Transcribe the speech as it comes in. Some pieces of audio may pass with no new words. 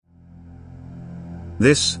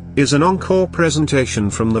This is an encore presentation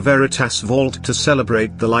from the Veritas Vault to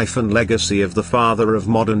celebrate the life and legacy of the father of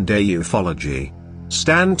modern-day ufology.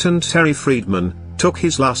 Stanton Friedman took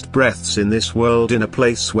his last breaths in this world in a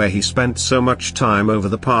place where he spent so much time over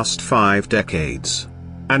the past 5 decades.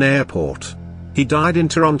 An airport. He died in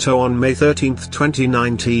Toronto on May 13,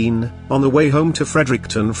 2019, on the way home to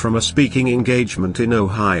Fredericton from a speaking engagement in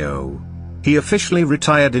Ohio. He officially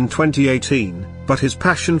retired in 2018, but his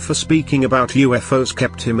passion for speaking about UFOs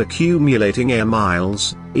kept him accumulating air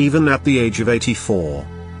miles, even at the age of 84.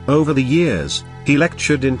 Over the years, he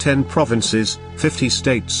lectured in 10 provinces, 50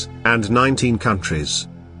 states, and 19 countries.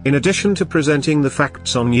 In addition to presenting the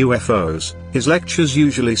facts on UFOs, his lectures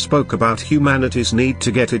usually spoke about humanity's need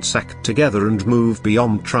to get its act together and move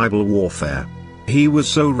beyond tribal warfare. He was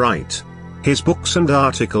so right. His books and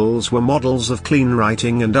articles were models of clean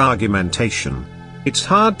writing and argumentation. It's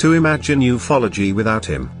hard to imagine ufology without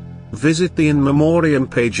him. Visit the In Memoriam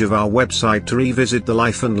page of our website to revisit the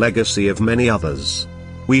life and legacy of many others.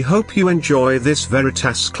 We hope you enjoy this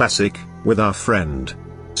Veritas classic, with our friend,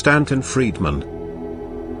 Stanton Friedman.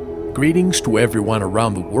 Greetings to everyone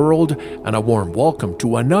around the world, and a warm welcome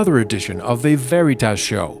to another edition of the Veritas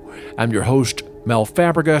Show. I'm your host, Mel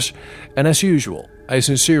Fabregas, and as usual, I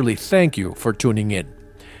sincerely thank you for tuning in.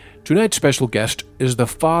 Tonight's special guest is the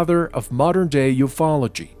father of modern-day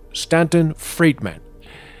ufology, Stanton Friedman.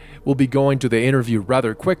 We'll be going to the interview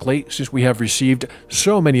rather quickly since we have received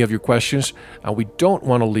so many of your questions and we don't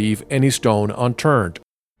want to leave any stone unturned.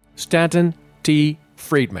 Stanton T.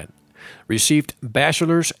 Friedman received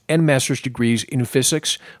bachelor's and master's degrees in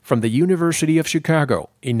physics from the University of Chicago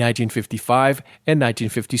in 1955 and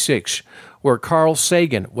 1956, where Carl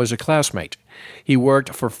Sagan was a classmate. He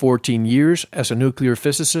worked for 14 years as a nuclear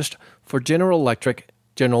physicist for General Electric,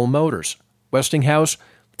 General Motors, Westinghouse,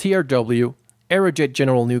 TRW, Aerojet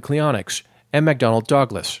General Nucleonics, and McDonnell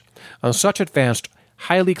Douglas on such advanced,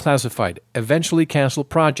 highly classified, eventually canceled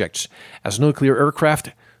projects as nuclear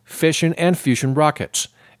aircraft, fission and fusion rockets,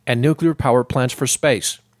 and nuclear power plants for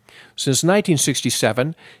space. Since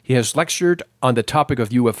 1967, he has lectured on the topic of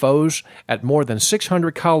UFOs at more than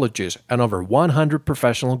 600 colleges and over 100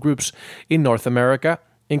 professional groups in North America,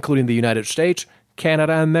 including the United States,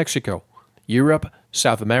 Canada and Mexico, Europe,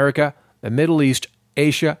 South America, the Middle East,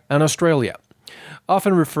 Asia, and Australia.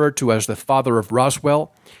 Often referred to as the father of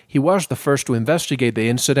Roswell, he was the first to investigate the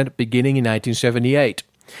incident beginning in 1978.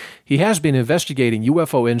 He has been investigating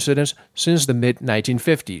UFO incidents since the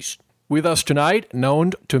mid-1950s. With us tonight,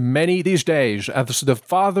 known to many these days as the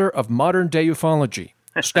father of modern-day ufology,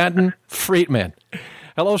 Stanton Friedman.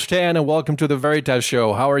 Hello, Stan, and welcome to the Veritas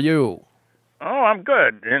Show. How are you? Oh, I'm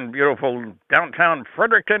good. In beautiful downtown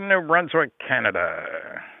Fredericton, New Brunswick,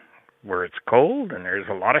 Canada, where it's cold and there's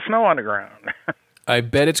a lot of snow on the ground. I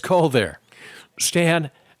bet it's cold there.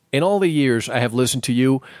 Stan, in all the years I have listened to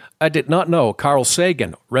you, I did not know Carl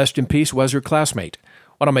Sagan, rest in peace, was your classmate.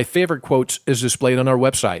 One of my favorite quotes is displayed on our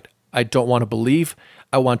website. I don't want to believe,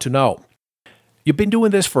 I want to know. You've been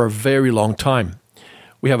doing this for a very long time.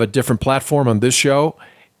 We have a different platform on this show,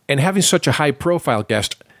 and having such a high-profile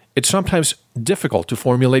guest, it's sometimes difficult to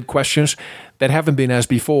formulate questions that haven't been asked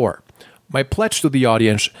before. My pledge to the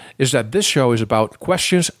audience is that this show is about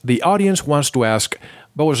questions the audience wants to ask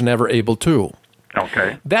but was never able to.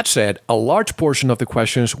 Okay. That said, a large portion of the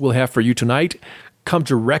questions we'll have for you tonight come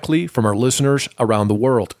directly from our listeners around the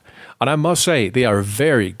world. And I must say, they are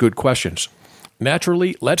very good questions.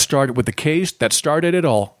 Naturally, let's start with the case that started it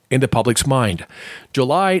all in the public's mind.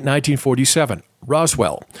 July 1947,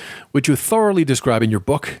 Roswell, which you thoroughly describe in your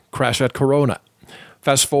book, Crash at Corona.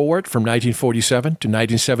 Fast forward from 1947 to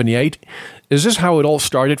 1978. Is this how it all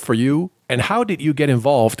started for you? And how did you get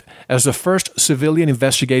involved as the first civilian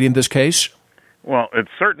investigating this case? Well, it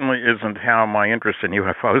certainly isn't how my interest in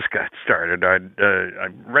UFOs got started. I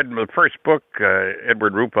read the first book,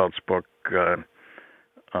 Edward Ruppelt's book,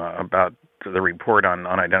 about the report on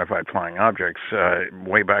unidentified flying objects,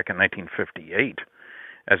 way back in 1958.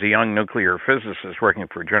 As a young nuclear physicist working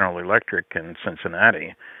for General Electric in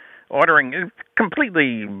Cincinnati, ordering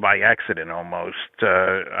completely by accident almost.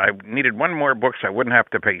 I needed one more book so I wouldn't have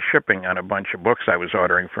to pay shipping on a bunch of books I was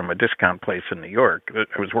ordering from a discount place in New York.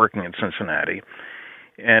 I was working in Cincinnati.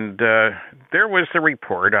 And there was the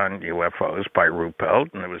report on UFOs by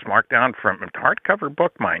Ruppelt, and it was marked down from a hardcover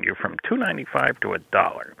book, mind you, from $2.95 to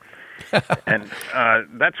 $1. And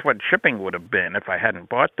that's what shipping would have been if I hadn't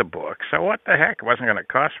bought the book. So what the heck? It wasn't going to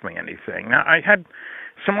cost me anything. Now, I had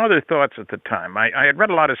some other thoughts at the time. I had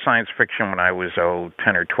read a lot of science fiction when I was,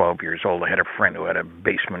 10 or 12 years old. I had a friend who had a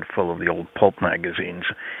basement full of the old pulp magazines.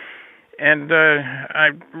 And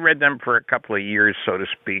I read them for a couple of years, so to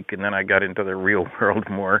speak, and then I got into the real world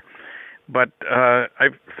more. But I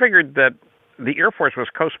figured that the Air Force was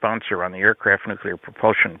co-sponsor on the Aircraft Nuclear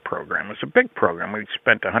Propulsion Program. It was a big program. We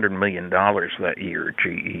spent $100 million that year,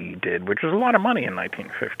 GE did, which was a lot of money in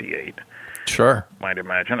 1958. Sure. Might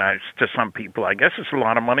imagine. To some people, I guess it's a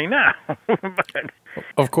lot of money now. But,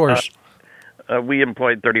 of course. We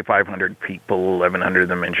employed 3,500 people, 1,100 of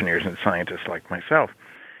them engineers and scientists like myself.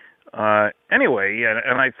 Anyway,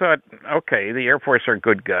 and I thought, okay, the Air Force are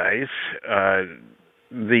good guys.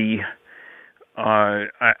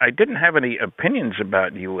 I didn't have any opinions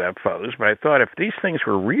about UFOs, but I thought if these things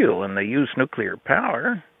were real and they used nuclear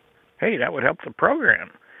power, hey, that would help the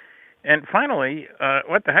program. And finally,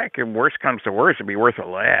 what the heck, if worse comes to worse, it'd be worth a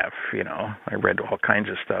laugh, you know. I read all kinds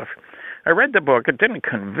of stuff. I read the book. It didn't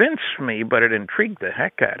convince me, but it intrigued the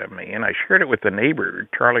heck out of me, and I shared it with the neighbor.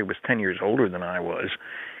 Charlie was 10 years older than I was,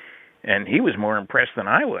 and he was more impressed than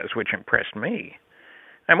I was, which impressed me.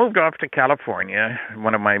 I moved off to California.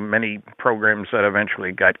 One of my many programs that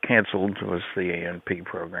eventually got canceled was the ANP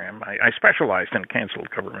program. I specialized in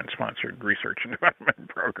canceled government-sponsored research and development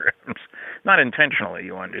programs. Not intentionally,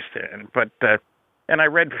 you understand. But and I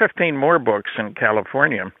read 15 more books in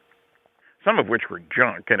California, some of which were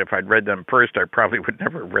junk, and if I'd read them first, I probably would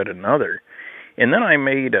never have read another. And then I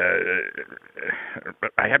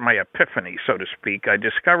had my epiphany, so to speak. I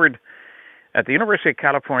discovered at the University of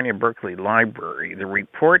California, Berkeley Library, the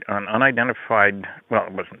report on unidentified, well,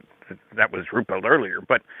 that was Ruppelt earlier,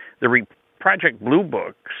 but the Project Blue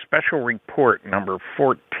Book, Special Report number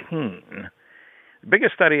 14, the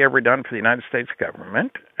biggest study ever done for the United States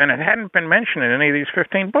government, and it hadn't been mentioned in any of these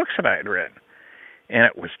 15 books that I had read. And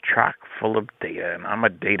it was chock full of data, and I'm a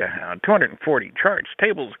data hound, 240 charts,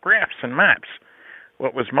 tables, graphs, and maps.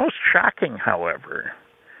 What was most shocking, however,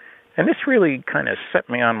 and this really kind of set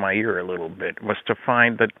me on my ear a little bit, was to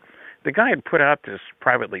find that the guy had put out this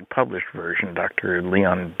privately published version, Dr.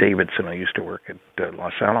 Leon Davidson, who used to work at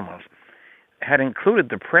Los Alamos, had included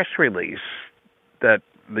the press release that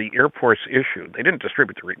the Air Force issued. They didn't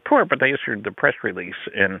distribute the report, but they issued the press release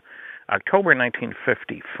in October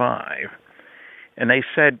 1955. And they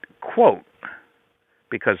said, quote,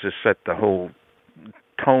 because this set the whole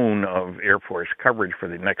tone of Air Force coverage for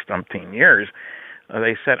the next umpteen years,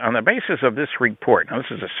 they said, on the basis of this report, now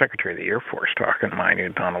this is the Secretary of the Air Force talking, mind you,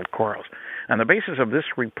 Donald Quarles, on the basis of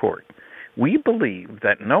this report, we believe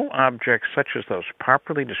that no objects such as those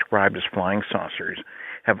properly described as flying saucers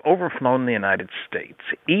have overflown the United States.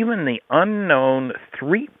 Even the unknown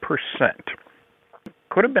 3%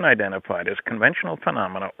 could have been identified as conventional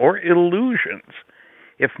phenomena or illusions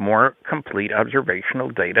if more complete observational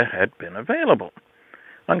data had been available.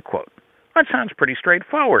 Unquote. That sounds pretty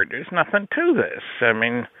straightforward. There's nothing to this. I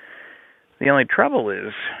mean, the only trouble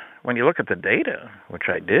is, when you look at the data, which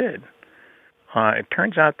I did, it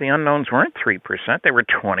turns out the unknowns weren't 3%, they were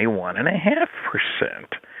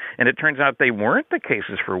 21.5%. And it turns out they weren't the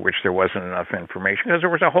cases for which there wasn't enough information, because there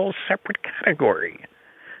was a whole separate category.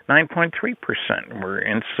 9.3% were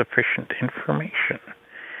insufficient information.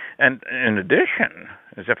 And in addition,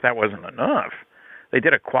 as if that wasn't enough, they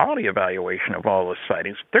did a quality evaluation of all the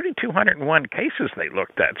sightings. 3,201 cases they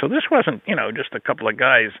looked at. So this wasn't, just a couple of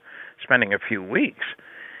guys spending a few weeks.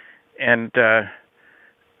 And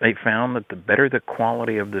they found that the better the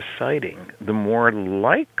quality of the sighting, the more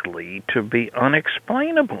likely to be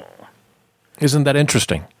unexplainable. Isn't that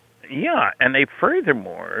interesting? Yeah, and they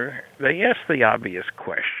asked the obvious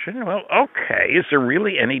question, well, okay, is there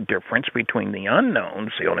really any difference between the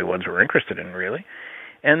unknowns, the only ones we're interested in really,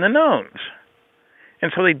 and the knowns?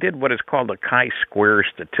 And so they did what is called a chi-square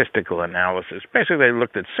statistical analysis. Basically, they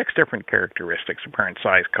looked at 6 different characteristics, apparent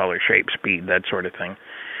size, color, shape, speed, that sort of thing,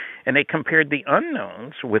 and they compared the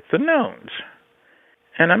unknowns with the knowns.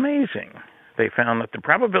 And amazing, they found that the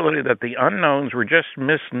probability that the unknowns were just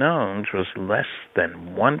misknowns was less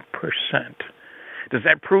than 1%. Does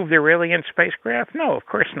that prove they're alien spacecraft? No, of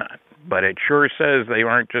course not. But it sure says they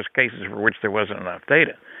aren't just cases for which there wasn't enough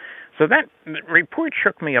data. So that report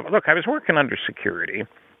shook me up. Look, I was working under security.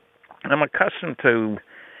 I'm accustomed to,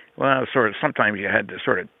 sometimes you had to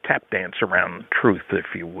sort of tap dance around truth,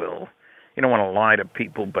 if you will. You don't want to lie to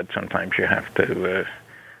people, but sometimes you have to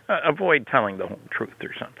avoid telling the whole truth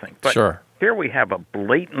or something. But sure. Here we have a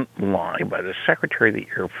blatant lie by the Secretary of the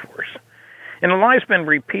Air Force. And the lie's been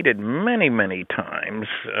repeated many, many times,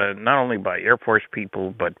 not only by Air Force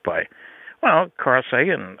people, but by, Carl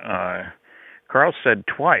Sagan. Carl said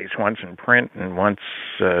twice, once in print and once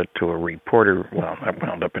to a reporter, that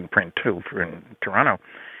wound up in print too, in Toronto,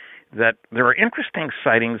 that there are interesting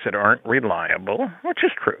sightings that aren't reliable, which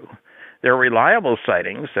is true. There are reliable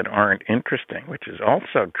sightings that aren't interesting, which is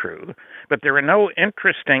also true, but there are no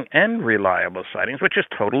interesting and reliable sightings, which is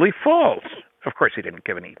totally false. Of course, he didn't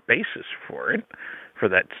give any basis for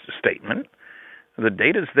that statement. The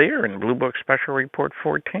data's there in Blue Book Special Report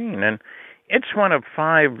 14, and it's one of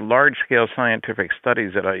 5 large-scale scientific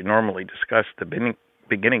studies that I normally discuss at the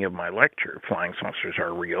beginning of my lecture, Flying Saucers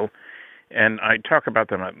Are Real, and I talk about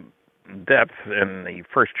them at depth in the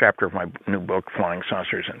first chapter of my new book, Flying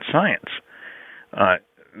Saucers and Science.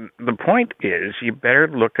 The point is, you better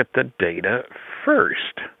look at the data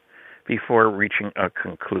first before reaching a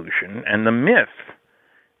conclusion. And the myth,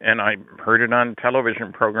 and I heard it on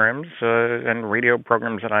television programs and radio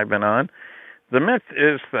programs that I've been on, the myth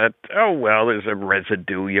is that, oh, well, there's a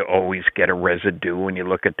residue. You always get a residue when you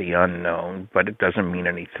look at the unknown, but it doesn't mean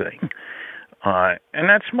anything. And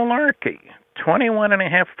that's malarkey.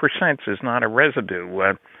 21.5% is not a residue.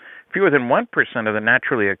 Fewer than 1% of the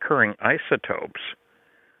naturally occurring isotopes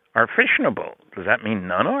are fissionable. Does that mean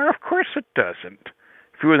none are? Of course it doesn't.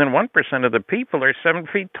 Fewer than 1% of the people are 7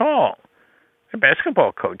 feet tall. The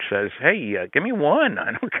basketball coach says, hey, give me one.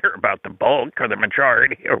 I don't care about the bulk or the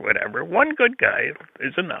majority or whatever. One good guy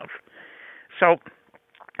is enough. So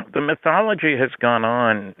the mythology has gone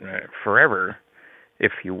on forever,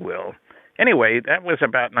 if you will. Anyway, that was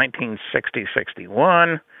about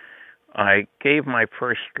 1960-61. I gave my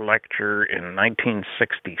first lecture in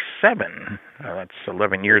 1967. That's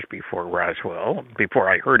 11 years before Roswell, before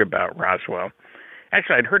I heard about Roswell.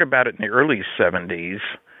 Actually, I'd heard about it in the early 70s.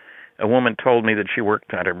 A woman told me that she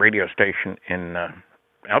worked at a radio station in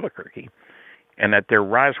Albuquerque, and that their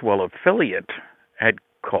Roswell affiliate had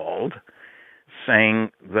called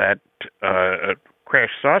saying that a crash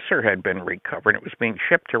saucer had been recovered. It was being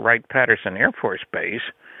shipped to Wright-Patterson Air Force Base,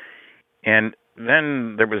 and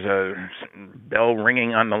then there was a bell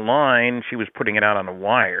ringing on the line. She was putting it out on the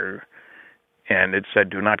wire, and it said,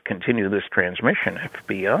 do not continue this transmission,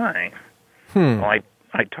 FBI. Well,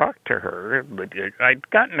 I talked to her. I'd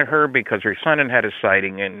gotten to her because her son had a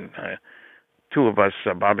sighting, and 2 of us,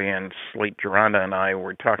 Bobby and Slate Geronda and I,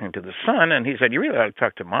 were talking to the son, and he said, you really ought to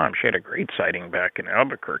talk to Mom. She had a great sighting back in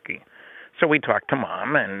Albuquerque. So we talked to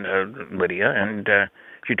Mom and Lydia, and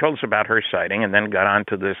she told us about her sighting and then got on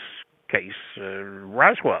to this case,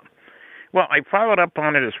 Roswell. Well, I followed up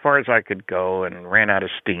on it as far as I could go and ran out of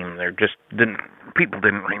steam. People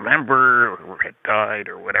didn't remember or had died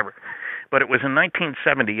or whatever. But it was in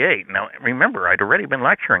 1978. Now, remember, I'd already been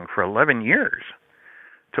lecturing for 11 years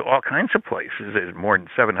to all kinds of places. There's more than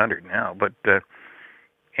 700 now.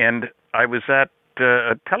 And I was at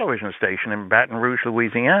a television station in Baton Rouge,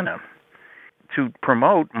 Louisiana, to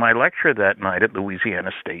promote my lecture that night at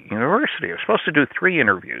Louisiana State University. I was supposed to do 3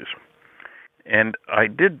 interviews. And I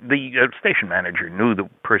did, the station manager knew the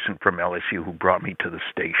person from LSU who brought me to the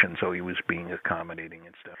station, so he was being accommodating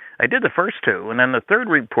and stuff. I did the first 2, and then the 3rd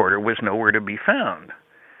reporter was nowhere to be found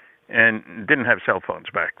and didn't have cell phones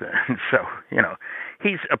back then. So,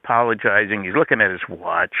 he's apologizing. He's looking at his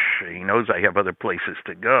watch. He knows I have other places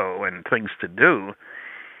to go and things to do,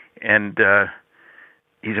 and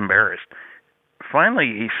he's embarrassed.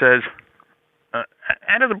 Finally, he says,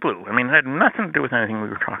 out of the blue, it had nothing to do with anything we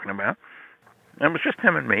were talking about. It was just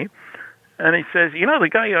him and me. And he says, the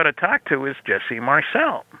guy you ought to talk to is Jesse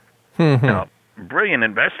Marcel. Now, brilliant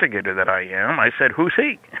investigator that I am, I said, who's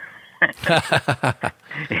he?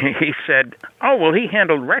 He said, oh, well, he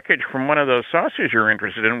handled wreckage from one of those saucers you're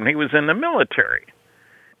interested in when he was in the military.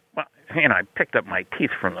 Well, I picked up my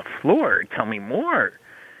teeth from the floor. Tell me more.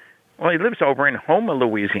 Well, he lives over in Houma,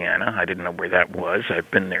 Louisiana. I didn't know where that was. I've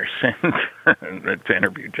been there since to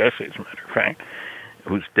interview Jesse, as a matter of fact,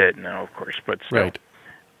 who's dead now, of course, but still.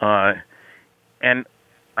 Right. And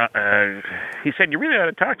he said, you really ought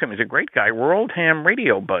to talk to him. He's a great guy. We're old ham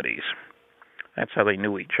radio buddies. That's how they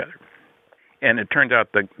knew each other. And it turned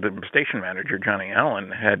out the station manager, Johnny Allen,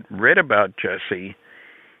 had read about Jesse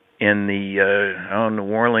in the New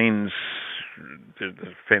Orleans, the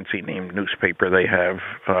fancy named newspaper they have.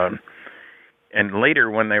 And later,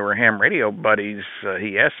 when they were ham radio buddies,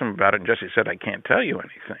 he asked him about it, and Jesse said, I can't tell you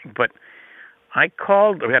anything. But I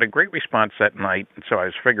called. We had a great response that night, and so I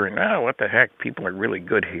was figuring, what the heck, people are really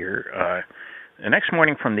good here. The next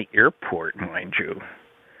morning from the airport, mind you,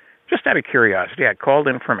 just out of curiosity, I called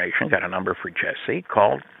information, got a number for Jesse,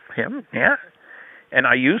 called him, and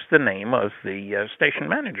I used the name of the station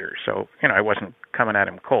manager, so, I wasn't coming at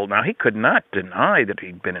him cold. Now, he could not deny that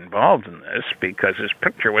he'd been involved in this because his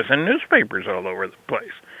picture was in newspapers all over the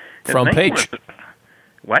place. Front page.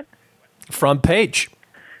 What? Front page.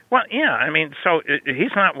 Well, yeah, so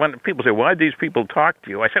he's not one. People say, why did these people talk to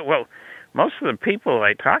you? I said, well, most of the people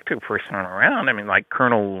I talked to first time around, I mean, like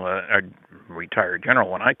Colonel, a retired general,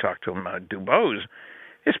 when I talked to him, Dubose,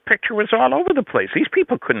 his picture was all over the place. These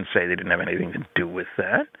people couldn't say they didn't have anything to do with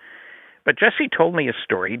that. But Jesse told me a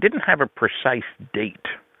story. He didn't have a precise date.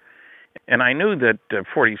 And I knew that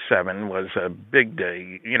 47 was a big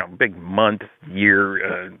day, big month,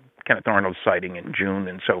 year, Kenneth Arnold sighting in June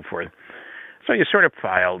and so forth. So you sort of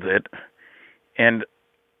filed it. And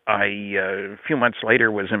I, a few months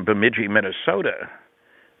later, was in Bemidji, Minnesota,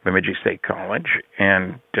 Bemidji State College,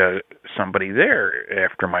 and somebody there,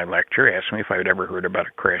 after my lecture, asked me if I had ever heard about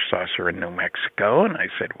a crash saucer in New Mexico, and I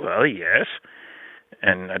said, well, yes,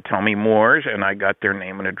 and tell me more, and I got their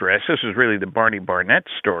name and address. This is really the Barney Barnett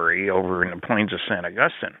story over in the plains of San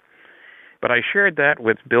Augustine. But I shared that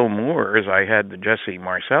with Bill Moore as I had the Jesse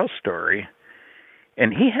Marcel story,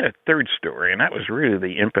 and he had a third story, and that was really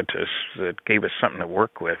the impetus that gave us something to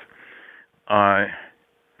work with.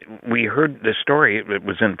 We heard the story, it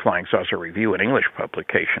was in Flying Saucer Review, an English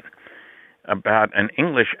publication, about an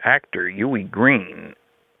English actor, Huey Green,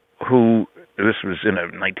 who, this was in a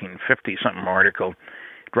 1950-something article,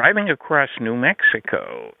 driving across New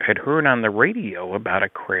Mexico, had heard on the radio about a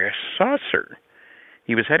crash saucer.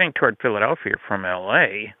 He was heading toward Philadelphia from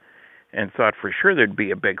L.A., and thought for sure there'd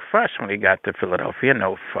be a big fuss when he got to Philadelphia.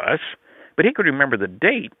 No fuss. But he could remember the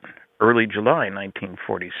date, early July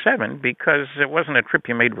 1947, because it wasn't a trip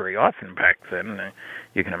you made very often back then.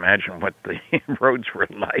 You can imagine what the roads were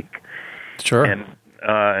like. Sure. And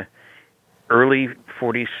early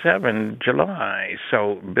 47, July.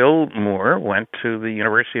 So Bill Moore went to the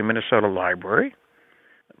University of Minnesota Library,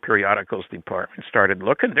 periodicals department, started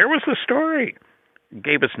looking. There was the story.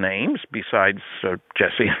 Gave us names besides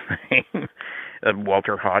Jesse's name,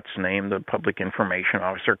 Walter Haught's name, the public information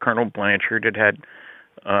officer, Colonel Blanchard. It had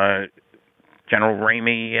General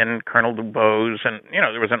Ramey and Colonel Dubose, and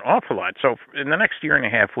there was an awful lot. So in the next year and a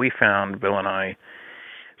half, we found, Bill and I,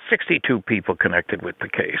 62 people connected with the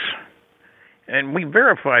case, and we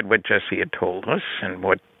verified what Jesse had told us and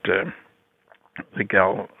what the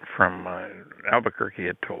gal from Albuquerque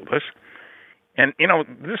had told us. And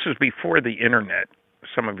this was before the internet.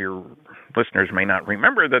 Some of your listeners may not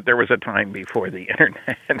remember that there was a time before the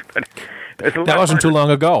internet, but that wasn't too long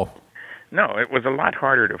ago. No, it was a lot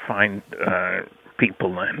harder to find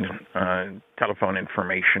people and telephone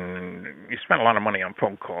information. You spent a lot of money on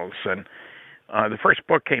phone calls. And the first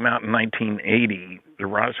book came out in 1980, The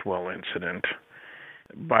Roswell Incident.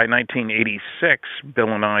 By 1986,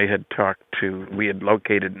 Bill and I we had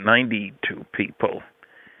located 92 people.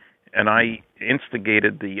 And I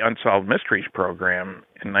instigated the Unsolved Mysteries program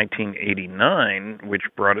in 1989, which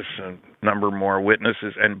brought us a number more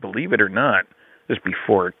witnesses. And believe it or not, this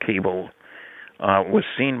before cable was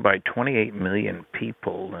seen by 28 million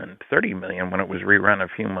people and 30 million when it was rerun a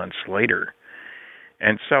few months later.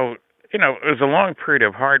 And so, it was a long period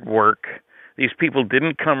of hard work. These people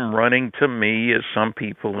didn't come running to me, as some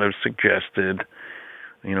people have suggested.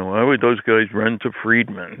 Why would those guys run to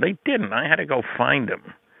Friedman? They didn't. I had to go find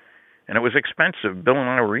them. And it was expensive. Bill and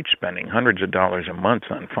I were each spending hundreds of dollars a month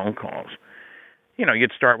on phone calls.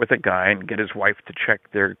 You'd start with a guy and get his wife to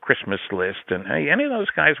check their Christmas list. And, hey, any of those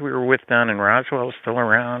guys we were with down in Roswell still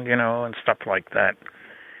around, and stuff like that.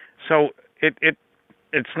 So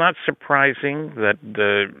it's not surprising that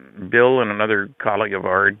Bill and another colleague of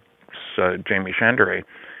ours, Jamie Chandray,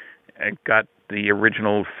 got the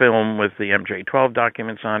original film with the MJ-12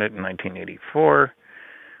 documents on it in 1984.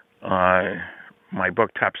 My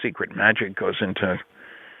book, Top Secret Magic, goes into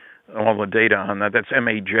all the data on that. That's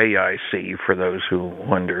MAJIC, for those who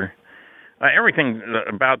wonder. Everything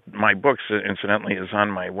about my books, incidentally, is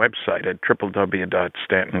on my website at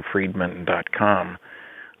www.stantonfriedman.com.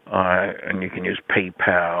 And you can use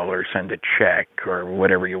PayPal or send a check or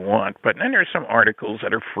whatever you want. But then there's some articles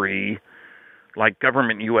that are free, like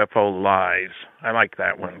Government UFO Lies. I like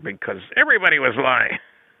that one because everybody was lying.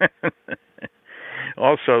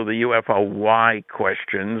 Also, the UFO why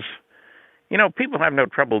questions. People have no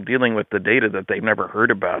trouble dealing with the data that they've never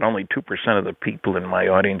heard about. Only 2% of the people in my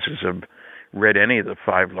audiences have read any of the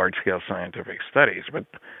 5 large-scale scientific studies. But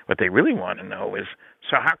what they really want to know is,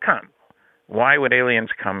 so how come? Why would aliens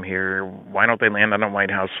come here? Why don't they land on a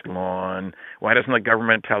White House lawn? Why doesn't the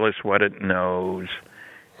government tell us what it knows?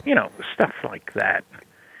 Stuff like that.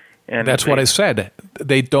 And that's what I said.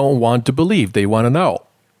 They don't want to believe. They want to know.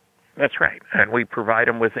 That's right. And we provide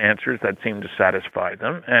them with answers that seem to satisfy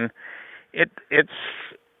them. And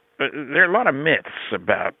there are a lot of myths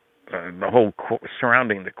about the whole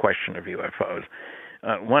surrounding the question of UFOs.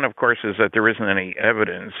 One, of course, is that there isn't any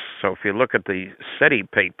evidence. So if you look at the SETI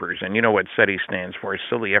papers, and you know what SETI stands for,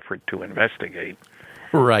 Silly Effort to Investigate.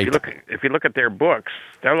 Right. If you look at their books,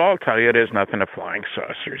 they'll all tell you it is nothing to flying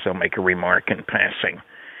saucers. They'll make a remark in passing.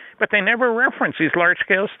 But they never reference these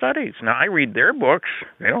large-scale studies. Now, I read their books.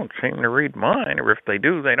 They don't seem to read mine, or if they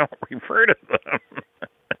do, they don't refer to them.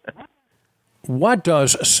 What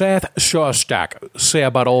does Seth Shostak say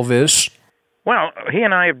about all this? Well, he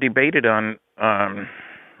and I have debated on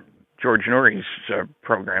George Nuri's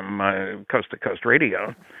program, Coast to Coast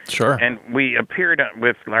Radio. Sure. And we appeared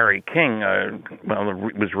with Larry King. It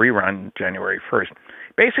was rerun January 1st.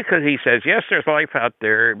 Basically, he says, yes, there's life out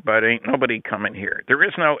there, but ain't nobody coming here. There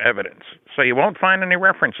is no evidence. So you won't find any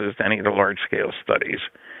references to any of the large-scale studies.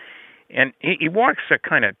 And he walks a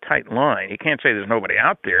kind of tight line. He can't say there's nobody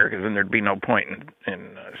out there, because then there'd be no point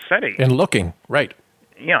in SETI. In looking, right.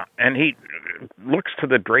 Yeah, and he looks to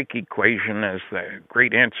the Drake equation as the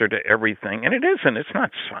great answer to everything. And it isn't. It's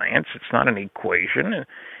not science. It's not an equation.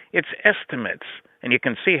 It's estimates. And you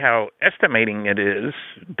can see how estimating it is,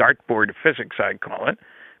 dartboard physics, I call it,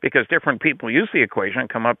 because different people use the equation and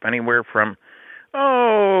come up anywhere from,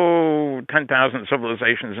 10,000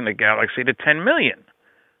 civilizations in the galaxy to 10 million.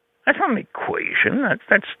 That's not an equation.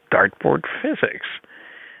 That's dartboard physics.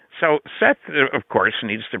 So Seth, of course,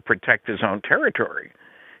 needs to protect his own territory.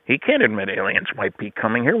 He can't admit aliens might be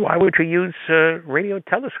coming here. Why would you use radio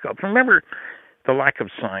telescopes? Remember the lack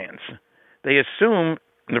of science. They assume,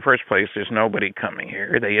 in the first place, there's nobody coming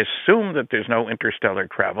here. They assume that there's no interstellar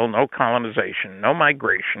travel, no colonization, no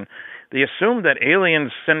migration. They assume that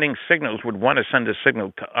aliens sending signals would want to send a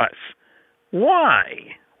signal to us.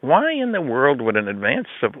 Why? Why in the world would an advanced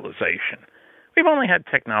civilization? We've only had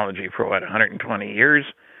technology for, 120 years?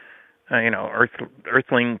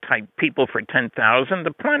 Earthling-type people for 10,000.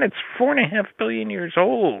 The planet's 4.5 billion years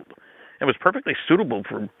old. It was perfectly suitable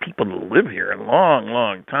for people to live here a long,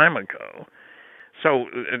 long time ago. So,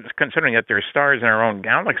 considering that there are stars in our own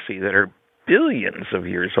galaxy that are billions of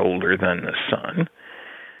years older than the sun,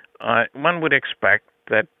 one would expect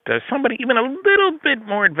that somebody even a little bit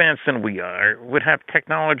more advanced than we are would have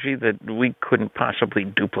technology that we couldn't possibly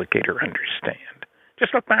duplicate or understand.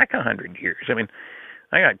 Just look back 100 years. I mean,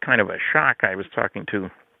 I got kind of a shock. I was talking to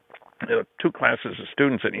two classes of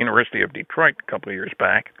students at the University of Detroit a couple of years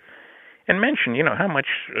back and mentioned, how much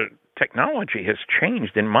technology has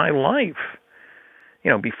changed in my life.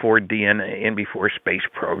 Before DNA and before space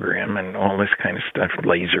program and all this kind of stuff,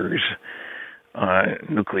 lasers,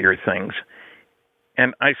 nuclear things.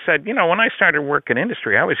 And I said, when I started work in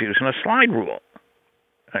industry, I was using a slide rule.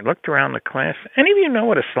 I looked around the class. Any of you know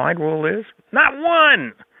what a slide rule is? Not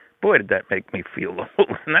one! Boy, did that make me feel old.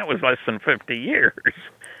 And that was less than 50 years.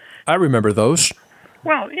 I remember those.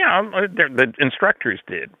 Well, yeah, the instructors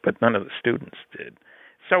did, but none of the students did.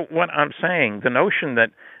 So what I'm saying, the notion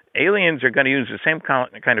that aliens are going to use the same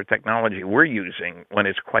kind of technology we're using when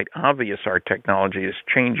it's quite obvious our technology is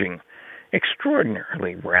changing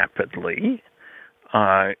extraordinarily rapidly,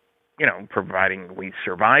 providing we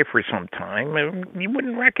survive for some time, you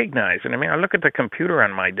wouldn't recognize it. I mean, I look at the computer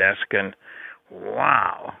on my desk and,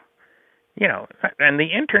 wow. And the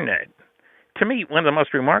Internet. To me, one of the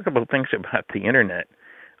most remarkable things about the Internet,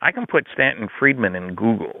 I can put Stanton Friedman in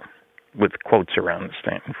Google with quotes around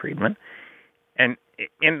Stanton Friedman, and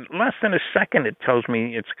in less than a second, it tells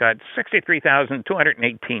me it's got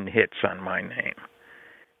 63,218 hits on my name.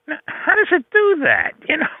 Now, how does it do that?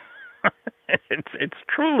 It's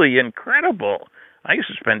truly incredible. I used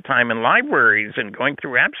to spend time in libraries and going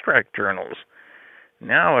through abstract journals.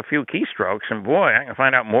 Now, a few keystrokes, and boy, I can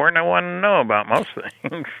find out more than I want to know about most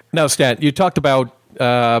things. Now, Stan, you talked about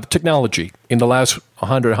technology in the last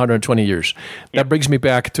 120 years. That brings me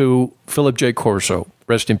back to Philip J. Corso,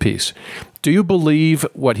 rest in peace. Do you believe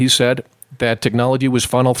what he said, that technology was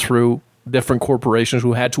funneled through different corporations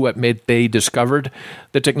who had to admit they discovered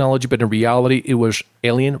the technology, but in reality it was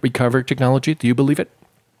alien recovered technology? Do you believe it?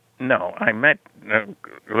 No, I met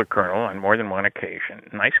the colonel on more than one occasion.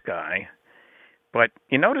 Nice guy. But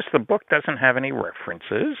you notice the book doesn't have any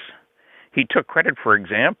references. He took credit, for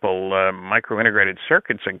example, micro-integrated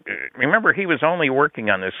circuits. Remember, he was only working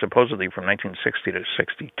on this supposedly from 1960 to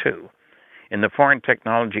 62 in the Foreign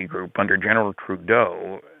Technology Group under General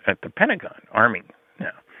Trudeau at the Pentagon, Army.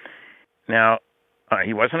 Now,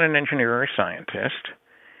 he wasn't an engineer or a scientist.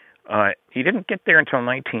 He didn't get there until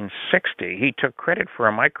 1960. He took credit for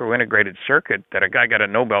a micro-integrated circuit that a guy got a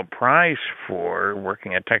Nobel Prize for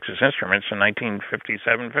working at Texas Instruments in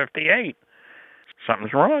 1957-58.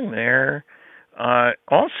 Something's wrong there.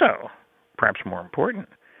 Also, perhaps more important,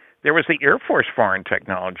 there was the Air Force Foreign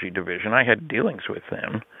Technology Division. I had dealings with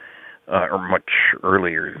them, or much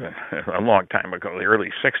earlier, a long time ago, the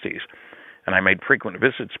early 60s. and I made frequent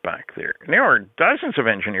visits back there. And there are dozens of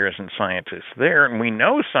engineers and scientists there, and we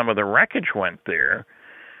know some of the wreckage went there,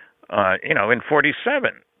 in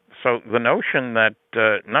 47. So the notion that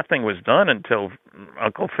nothing was done until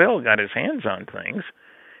Uncle Phil got his hands on things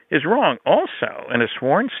is wrong. Also, in a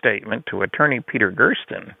sworn statement to attorney Peter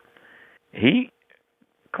Gersten, he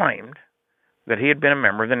claimed that he had been a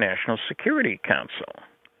member of the National Security Council.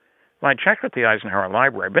 Well, I checked with the Eisenhower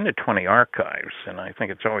Library. I've been to 20 archives, and I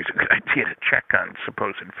think it's always a good idea to check on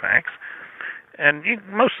supposed facts. And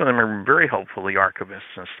most of them are very helpful, the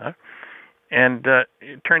archivists and stuff. And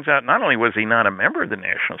it turns out not only was he not a member of the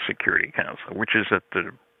National Security Council, which is at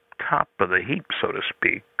the top of the heap, so to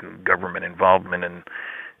speak, government involvement in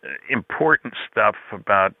important stuff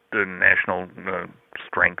about national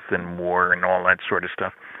strength in war and all that sort of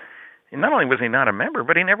stuff. And not only was he not a member,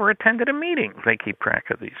 but he never attended a meeting. They keep track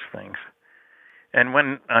of these things. And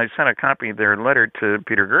when I sent a copy of their letter to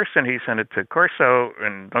Peter Gersten, he sent it to Corso,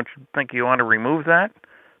 and don't you think you want to remove that?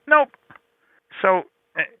 Nope. So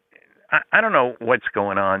I don't know what's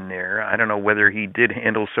going on there. I don't know whether he did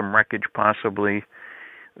handle some wreckage possibly.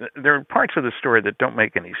 There are parts of the story that don't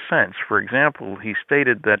make any sense. For example, he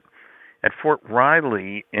stated that at Fort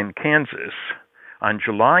Riley in Kansas, on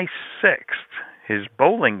July 6th, his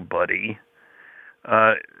bowling buddy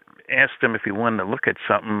asked him if he wanted to look at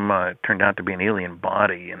something. It turned out to be an alien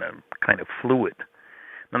body in a kind of fluid.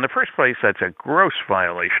 Now, in the first place, that's a gross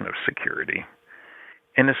violation of security.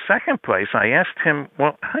 In the second place, I asked him,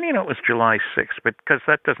 well, how do you know it was July 6th? Because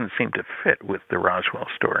that doesn't seem to fit with the Roswell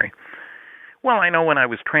story. Well, I know when I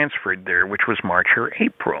was transferred there, which was March or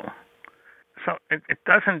April. So it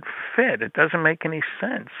doesn't fit. It doesn't make any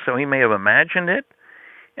sense. So he may have imagined it.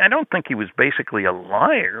 I don't think he was basically a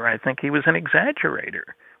liar. I think he was an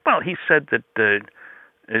exaggerator. Well, he said that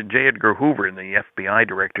J. Edgar Hoover, the FBI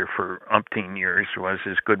director for umpteen years, was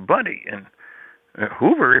his good buddy. And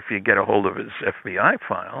Hoover, if you get a hold of his FBI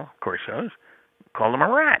file, Corso's, called him a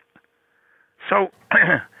rat. So,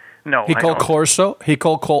 no. He called Corso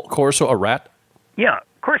a rat? Yeah.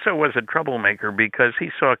 Corso was a troublemaker because he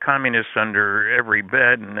saw communists under every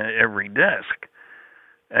bed and every desk.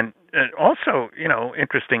 And also,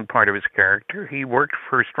 interesting part of his character, he worked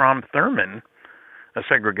for Strom Thurmond, a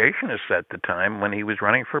segregationist at the time, when he was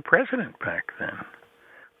running for president back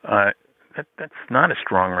then. That's not a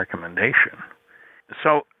strong recommendation.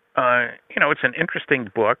 So, it's an interesting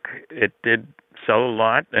book. It did sell a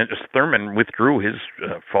lot. And Thurmond withdrew his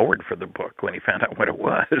forward for the book when he found out what it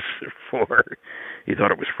was for. He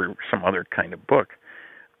thought it was for some other kind of book.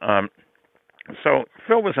 So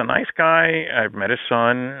Phil was a nice guy. I've met his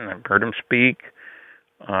son. I've heard him speak.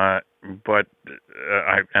 But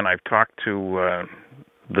I've talked to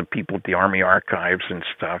the people at the Army Archives and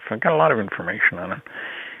stuff. I got a lot of information on him.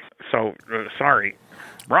 So, sorry,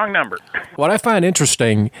 wrong number. What I find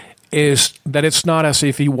interesting is that it's not as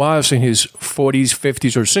if he was in his 40s,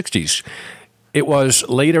 50s, or 60s. It was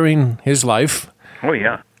later in his life. Oh,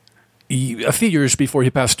 yeah. A few years before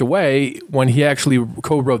he passed away, when he actually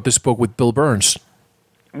co-wrote this book with Bill Burns.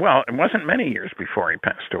 Well, it wasn't many years before he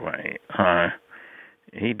passed away.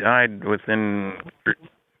 He died within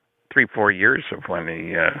 3-4 years of when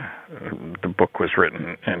the book was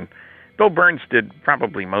written. And Bill Burns did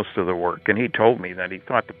probably most of the work, and he told me that he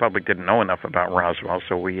thought the public didn't know enough about Roswell,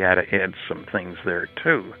 so we had to add some things there,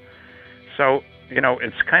 too. So,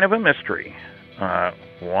 it's kind of a mystery.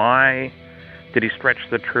 Why did he stretch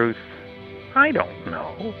the truth? I don't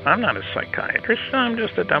know. I'm not a psychiatrist. I'm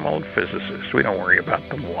just a dumb old physicist. We don't worry about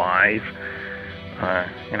the whys.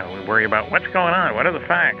 We worry about what's going on. What are the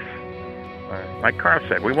facts? Like Carl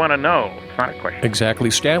said, we want to know. It's not a question.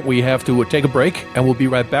 Exactly, Stan. We have to take a break, and we'll be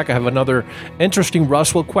right back. I have another interesting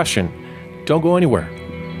Roswell question. Don't go anywhere.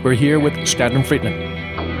 We're here with Stanton Friedman.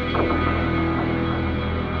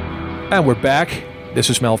 And we're back. This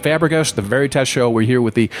is Mel Fabregas, The Veritas Show. We're here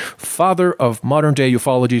with the father of modern-day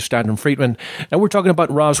ufology, Stanton Friedman, and we're talking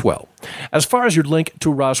about Roswell. As far as your link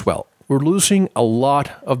to Roswell, we're losing a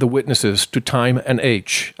lot of the witnesses to time and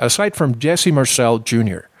age, aside from Jesse Marcel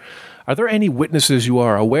Jr. Are there any witnesses you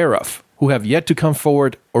are aware of who have yet to come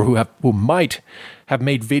forward or who might have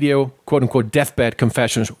made video, quote-unquote, deathbed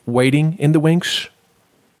confessions waiting in the wings?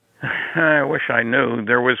 I wish I knew.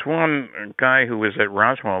 There was one guy who was at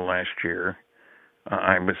Roswell last year.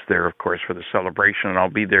 I was there, of course, for the celebration, and I'll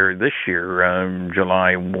be there this year,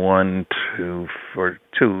 July 1 to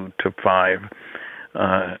 5.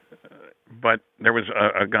 But there was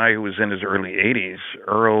a guy who was in his early 80s,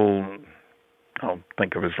 Earl, I'll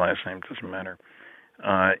think of his last name, doesn't matter.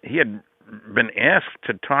 He had been asked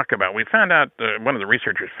to talk about, we found out, one of the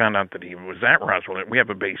researchers found out that he was at Roswell. We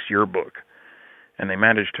have a base yearbook. and they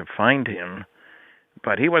managed to find him,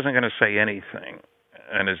 but he wasn't going to say anything.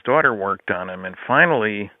 And his daughter worked on him, and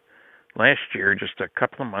finally, last year, just a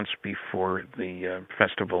couple of months before the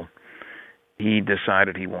festival, he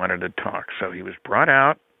decided he wanted to talk. So he was brought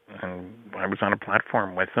out, and I was on a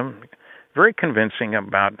platform with him, very convincing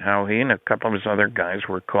about how he and a couple of his other guys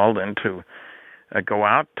were called in to go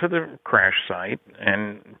out to the crash site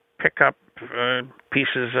and pick up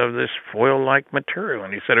pieces of this foil-like material.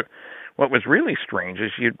 And he said what was really strange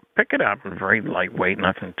is you'd pick it up, and very lightweight,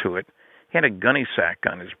 nothing to it. He had a gunny sack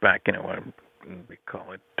on his back, we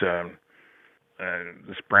call it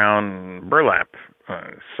this brown burlap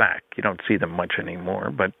sack. You don't see them much anymore,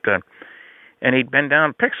 but and he'd bend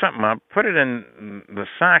down, pick something up, put it in the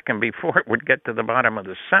sack, and before it would get to the bottom of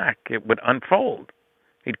the sack, it would unfold.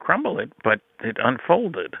 He'd crumble it, but it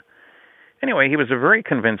unfolded. Anyway, he was a very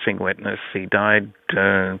convincing witness. He died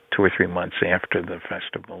 2 or 3 months after the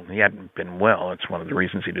festival. He hadn't been well. It's one of the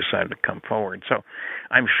reasons he decided to come forward. So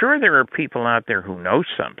I'm sure there are people out there who know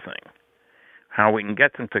something. How we can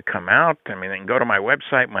get them to come out, I mean, they can go to my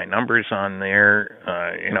website, my number's on there.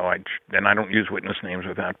 And I don't use witness names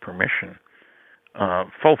without permission.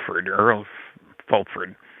 Fulford, Earl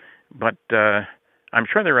Fulford. But I'm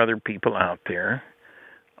sure there are other people out there.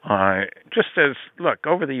 Look,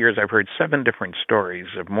 over the years I've heard 7 different stories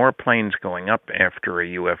of more planes going up after a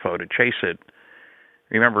UFO to chase it.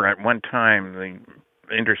 Remember, at one time, the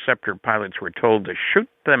interceptor pilots were told to shoot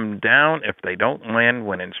them down if they don't land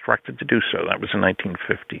when instructed to do so. That was in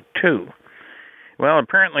 1952. Well,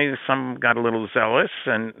 apparently some got a little zealous,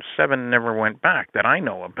 and 7 never went back that I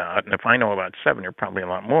know about. And if I know about 7, there are probably a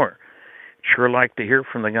lot more. Sure like to hear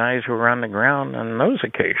from the guys who were on the ground on those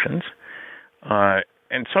occasions.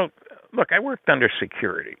 And so, look, I worked under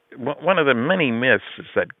security. One of the many myths is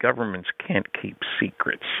that governments can't keep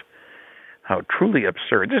secrets. How truly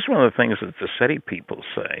absurd. This is one of the things that the SETI people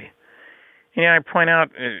say. I point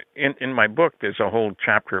out in my book, there's a whole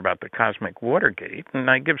chapter about the cosmic Watergate, and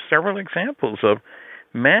I give several examples of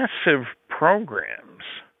massive programs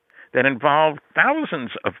that involved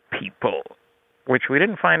thousands of people, which we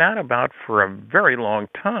didn't find out about for a very long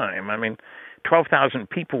time. I mean, 12,000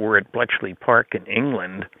 people were at Bletchley Park in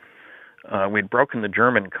England. We'd broken the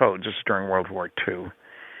German codes. This is during World War II.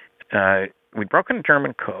 We'd broken the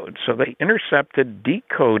German codes, so they intercepted,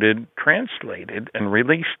 decoded, translated, and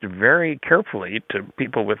released very carefully to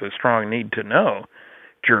people with a strong need to know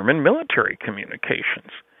German military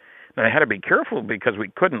communications. Now, they had to be careful because we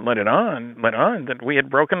couldn't let on that we had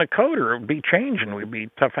broken the code or it would be changed and we'd be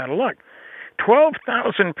tough out of luck.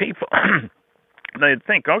 12,000 people. They'd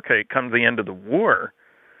think, okay, come the end of the war,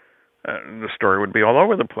 the story would be all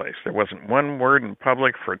over the place. There wasn't one word in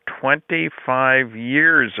public for 25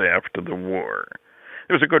 years after the war.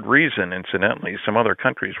 There was a good reason, incidentally. Some other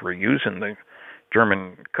countries were using the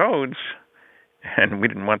German codes, and we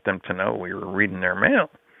didn't want them to know we were reading their mail.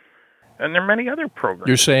 And there are many other programs.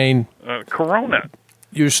 You're saying... Corona.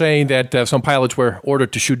 You're saying that some pilots were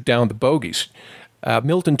ordered to shoot down the bogies.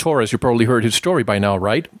 Milton Torres, you probably heard his story by now,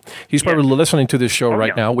 right? He's probably listening to this show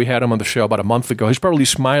right now. We had him on the show about a month ago. He's probably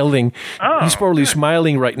smiling. He's probably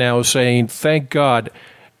smiling right now, saying, "Thank God,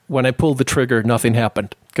 when I pulled the trigger, nothing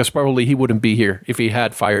happened." Because probably he wouldn't be here if he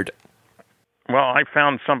had fired. Well, I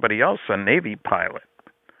found somebody else, a Navy pilot,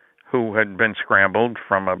 who had been scrambled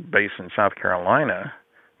from a base in South Carolina,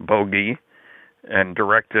 bogey, and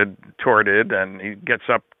directed toward it, and he gets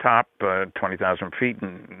up top 20,000 feet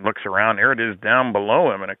and looks around. There it is down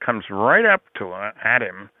below him, and it comes right up at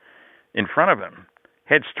him, in front of him,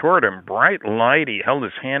 heads toward him, bright light. He held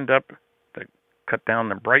his hand up to cut down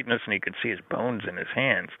the brightness, and he could see his bones in his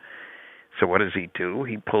hands. So what does he do?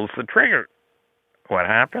 He pulls the trigger. What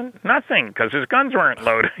happened? Nothing, because his guns weren't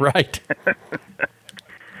loaded. Right.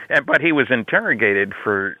 But he was interrogated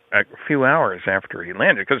for a few hours after he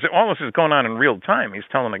landed, because all this is going on in real time. He's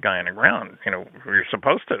telling the guy on the ground, you're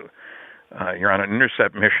supposed to. You're on an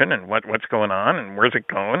intercept mission, and what's going on, and where's it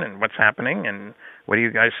going, and what's happening, and what do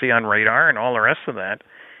you guys see on radar, and all the rest of that.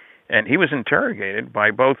 And he was interrogated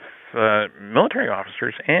by both military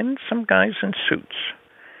officers and some guys in suits.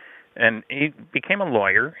 And he became a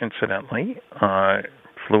lawyer, incidentally,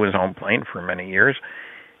 flew his own plane for many years,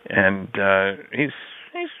 and he's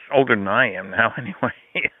older than I am now, anyway.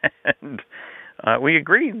 And we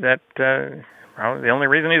agreed that the only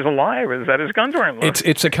reason he's alive is that his guns weren't loaded.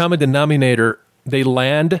 It's a common denominator. They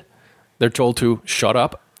land, they're told to shut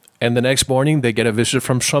up, and the next morning they get a visit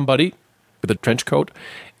from somebody with a trench coat,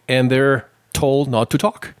 and they're told not to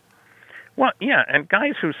talk. Well, yeah, and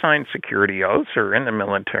guys who sign security oaths are in the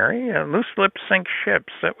military. Loose lips sink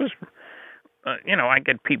ships. That was, I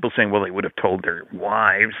get people saying, well, they would have told their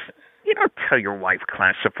wives. You don't tell your wife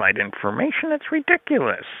classified information. That's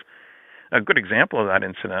ridiculous. A good example of that,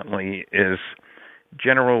 incidentally, is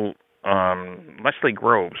General Leslie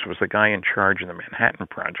Groves was the guy in charge of the Manhattan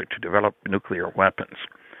Project to develop nuclear weapons.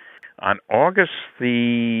 On August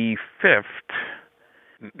the 5th,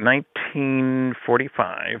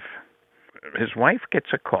 1945, his wife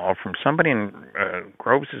gets a call from somebody in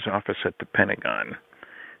Groves' office at the Pentagon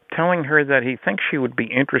telling her that he thinks she would be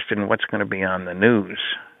interested in what's going to be on the news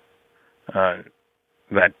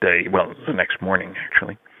that day. Well, the next morning,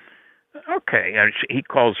 actually. Okay, he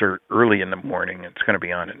calls her early in the morning. It's going to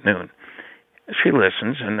be on at noon. She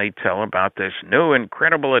listens, and they tell about this new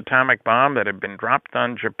incredible atomic bomb that had been dropped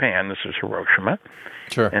on Japan. This is Hiroshima.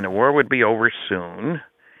 Sure. And the war would be over soon.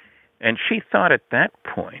 And she thought at that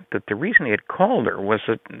point that the reason he had called her was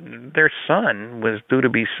that their son was due to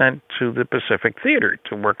be sent to the Pacific Theater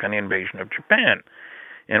to work on the invasion of Japan.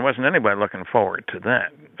 And wasn't anybody looking forward to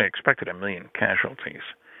that. They expected 1 million casualties.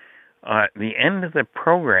 The end of the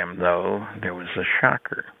program, though, there was a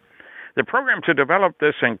shocker. The program to develop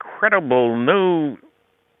this incredible new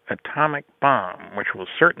atomic bomb, which will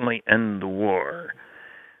certainly end the war,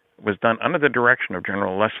 was done under the direction of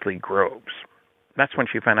General Leslie Groves. That's when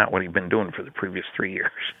she found out what he'd been doing for the previous 3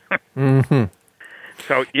 years. Mm-hmm.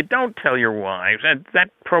 So you don't tell your wives. That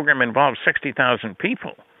program involves 60,000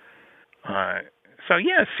 people. So,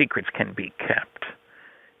 yes, secrets can be kept.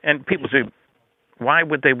 And people say, why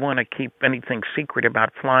would they want to keep anything secret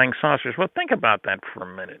about flying saucers? Well, think about that for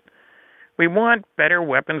a minute. We want better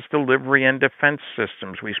weapons delivery and defense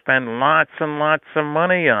systems. We spend lots and lots of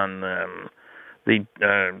money on them. The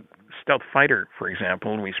stealth fighter, for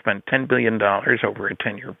example, we spent $10 billion over a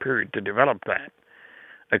 10-year period to develop that.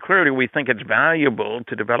 Clearly, we think it's valuable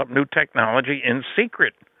to develop new technology in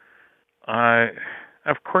secret.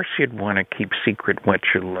 Of course you'd want to keep secret what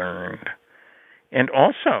you learned. And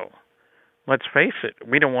also, let's face it,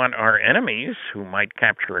 we don't want our enemies, who might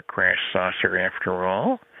capture a crashed saucer after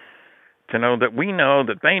all, to know that we know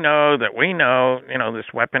that they know that we know. You know,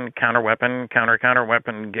 this weapon, counter-weapon,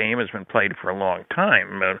 counter-weapon game has been played for a long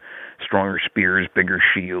time. Stronger spears, bigger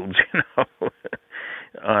shields, you know.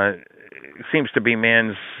 It seems to be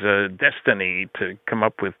man's destiny to come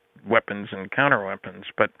up with weapons and counter-weapons.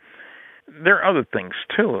 But there are other things,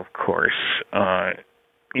 too, of course.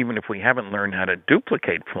 Even if we haven't learned how to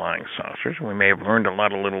duplicate flying saucers, we may have learned a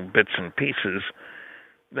lot of little bits and pieces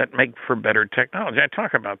that make for better technology. I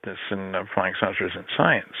talk about this in Flying Saucers in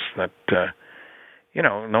Science, that,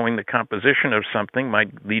 knowing the composition of something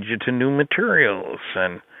might lead you to new materials.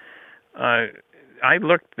 And I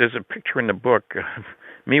looked, there's a picture in the book of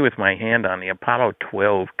me with my hand on the Apollo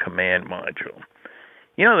 12 command module.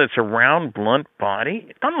 You know, that's a round, blunt body.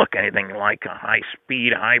 It doesn't look anything like a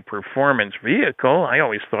high-speed, high-performance vehicle. I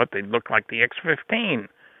always thought they'd look like the X-15.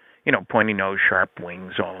 You know, pointy nose, sharp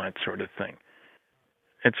wings, all that sort of thing.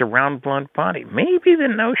 It's a round, blunt body. Maybe the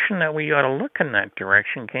notion that we ought to look in that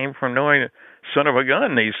direction came from knowing, son of a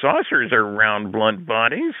gun, these saucers are round, blunt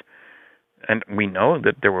bodies. And we know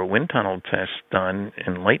that there were wind tunnel tests done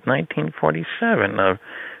in late 1947 of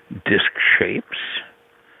disc shapes.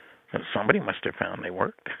 Somebody must have found they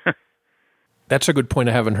worked. That's a good point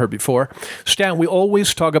I haven't heard before. Stan, we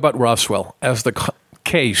always talk about Roswell as the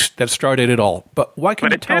case that started it all. But what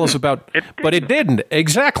can you tell us about... But it didn't.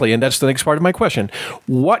 Exactly. And that's the next part of my question.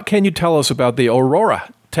 What can you tell us about the Aurora,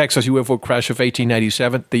 Texas UFO crash of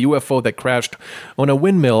 1897, the UFO that crashed on a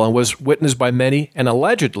windmill and was witnessed by many, and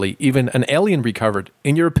allegedly even an alien recovered?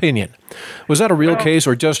 In your opinion, was that a real case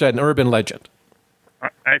or just an urban legend?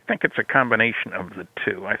 I think it's a combination of the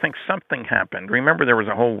two. I think something happened. Remember, there was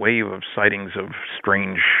a whole wave of sightings of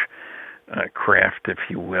strange craft, if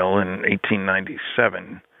you will, in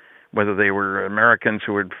 1897. Whether they were Americans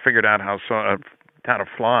who had figured out how to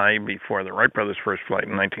fly before the Wright brothers' first flight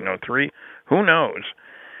in 1903, who knows?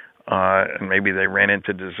 And maybe they ran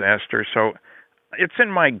into disaster. So it's in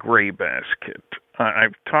my gray basket.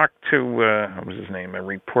 I've talked to, what was his name, a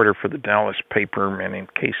reporter for the Dallas paper, a man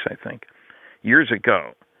named Case, I think, years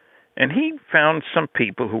ago. And he found some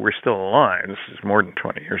people who were still alive, this is more than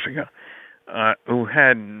 20 years ago, who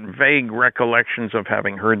had vague recollections of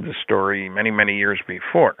having heard the story many, many years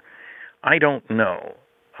before. I don't know.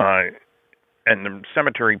 And the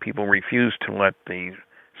cemetery people refused to let the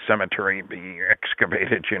cemetery be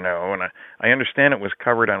excavated, you know. And I understand it was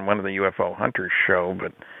covered on one of the UFO Hunters show,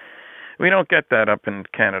 but we don't get that up in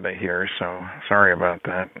Canada here, so sorry about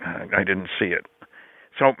that. I didn't see it.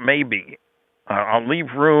 So maybe. I'll leave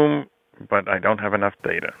room, but I don't have enough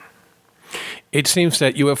data. It seems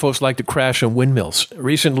that UFOs like to crash on windmills.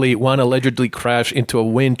 Recently, one allegedly crashed into a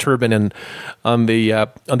wind turbine on the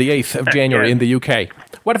 8th of January in the UK.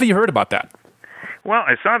 What have you heard about that? Well,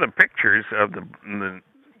 I saw the pictures of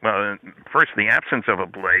first the absence of a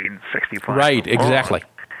blade, 65 Right, long, exactly.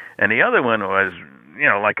 and the other one was,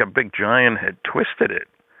 like a big giant had twisted it,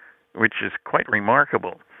 which is quite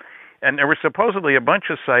remarkable. And there were supposedly a bunch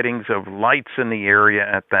of sightings of lights in the area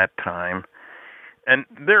at that time. And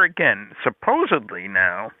there again, supposedly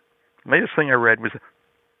now, latest thing I read was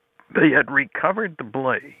they had recovered the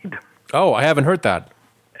blade. Oh, I haven't heard that.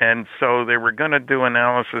 And so they were going to do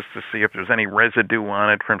analysis to see if there's any residue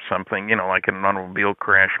on it from something, like an automobile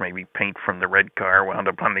crash, maybe paint from the red car wound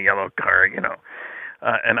up on the yellow car,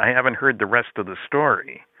 and I haven't heard the rest of the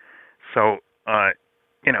story. So,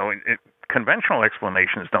 conventional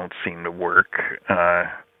explanations don't seem to work.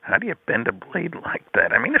 How do you bend a blade like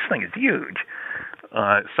that? I mean, this thing is huge.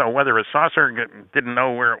 So whether a saucer didn't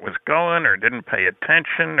know where it was going or didn't pay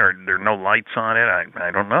attention or there are no lights on it, I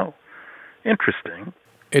don't know. Interesting.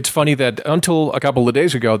 It's funny that until a couple of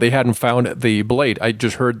days ago, they hadn't found the blade. I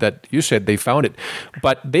just heard that you said they found it.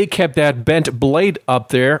 But they kept that bent blade up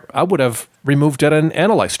there. I would have removed it and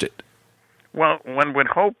analyzed it. Well, one would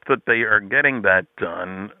hope that they are getting that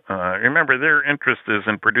done. Remember, their interest is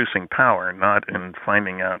in producing power, not in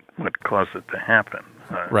finding out what caused it to happen.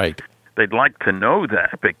 Right. They'd like to know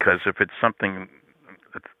that, because if it's something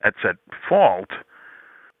that's at fault,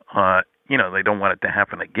 they don't want it to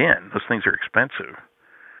happen again. Those things are expensive.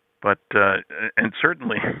 But, and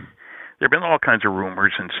certainly, there have been all kinds of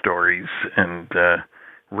rumors and stories, and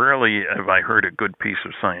rarely have I heard a good piece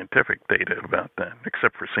of scientific data about that,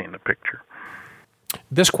 except for seeing the picture.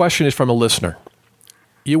 This question is from a listener.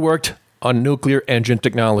 You worked on nuclear engine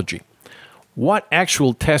technology. What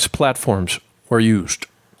actual test platforms were used?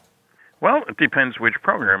 Well, it depends which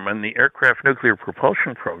program. In the aircraft nuclear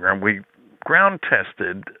propulsion program, we ground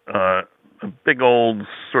tested a big old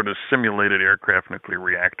sort of simulated aircraft nuclear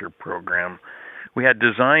reactor program. We had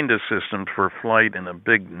designed a system for flight in a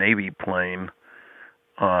big Navy plane.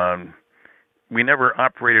 We never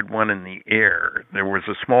operated one in the air. There was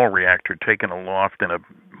a small reactor taken aloft in a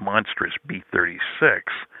monstrous B-36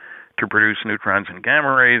 to produce neutrons and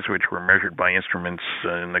gamma rays, which were measured by instruments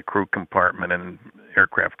in the crew compartment and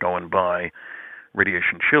aircraft going by.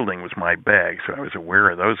 Radiation shielding was my bag, so I was aware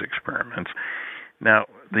of those experiments. Now,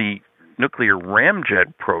 the nuclear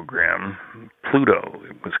ramjet program, Pluto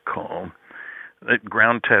it was called,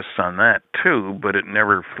 ground tests on that too, but it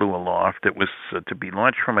never flew aloft. It was to be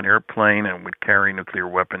launched from an airplane and would carry nuclear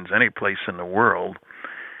weapons any place in the world.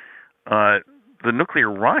 The nuclear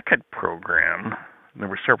rocket program, there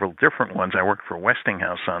were several different ones. I worked for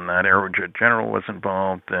Westinghouse on that. Aerojet General was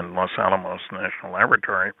involved, and Los Alamos National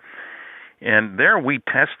Laboratory. And there we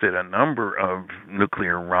tested a number of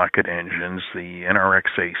nuclear rocket engines. The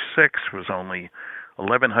NRX-A6 was only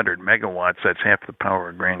 1,100 megawatts, that's half the power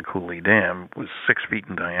of Grand Coulee Dam, was 6 feet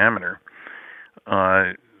in diameter.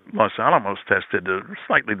 Los Alamos tested a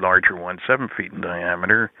slightly larger one, 7 feet in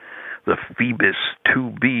diameter, the Phoebus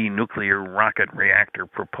 2B nuclear rocket reactor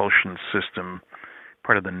propulsion system,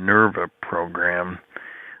 part of the NERVA program.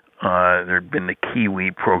 There had been the Kiwi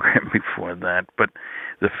program before that, but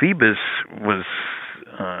the Phoebus was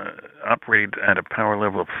operated at a power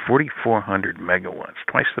level of 4,400 megawatts,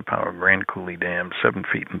 twice the power of Grand Coulee Dam, 7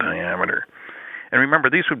 feet in diameter. And remember,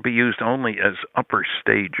 these would be used only as upper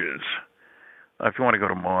stages. If you want to go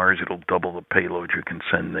to Mars, it'll double the payload you can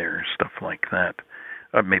send there, stuff like that.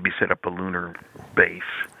 Maybe set up a lunar base.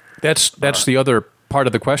 That's the other part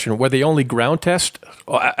of the question. Were they only ground tests?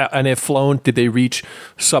 And if flown, did they reach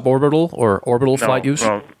suborbital or orbital flight use?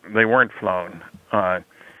 No, they weren't flown.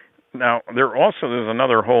 Now, there's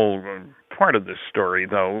another whole part of this story,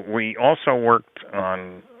 though. We also worked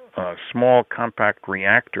on small compact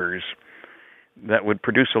reactors that would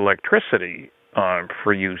produce electricity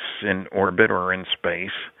for use in orbit or in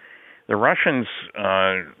space. The Russians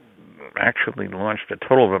actually launched a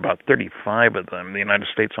total of about 35 of them. The United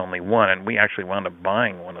States only one, and we actually wound up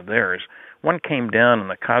buying one of theirs. One came down in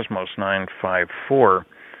the Cosmos 954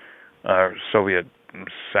 Soviet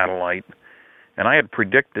satellite, and I had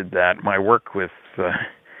predicted that. My work with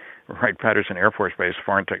Wright-Patterson Air Force Base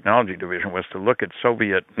Foreign Technology Division was to look at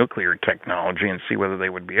Soviet nuclear technology and see whether they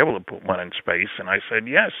would be able to put one in space, and I said,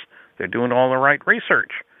 yes, they're doing all the right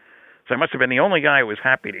research. So I must have been the only guy who was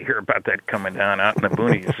happy to hear about that coming down out in the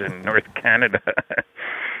boonies in North Canada.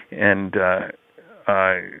 And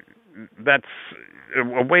that's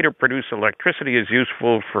a way to produce electricity is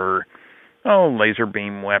useful for, laser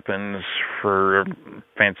beam weapons, for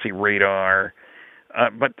fancy radar.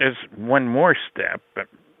 But there's one more step.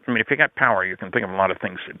 I mean, if you got power, you can think of a lot of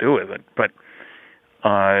things to do with it. But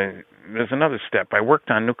there's another step. I worked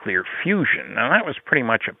on nuclear fusion. Now, that was pretty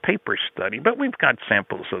much a paper study, but we've got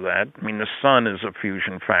samples of that. I mean, the sun is a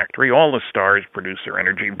fusion factory. All the stars produce their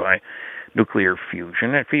energy by nuclear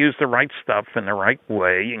fusion. If you use the right stuff in the right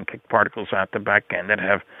way, you can kick particles out the back end that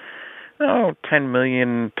have 10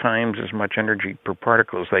 million times as much energy per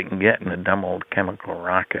particle as they can get in a dumb old chemical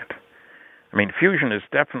rocket. I mean, fusion is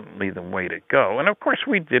definitely the way to go. And, of course,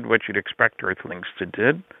 we did what you'd expect Earthlings to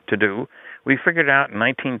do. We figured out in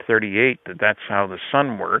 1938 that that's how the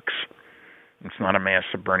sun works. It's not a mass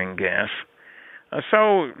of burning gas.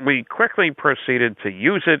 So we quickly proceeded to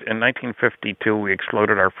use it. In 1952, we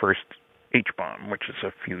exploded our first H-bomb, which is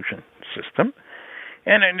a fusion system.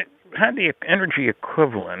 And it had the energy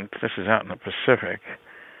equivalent, this is out in the Pacific,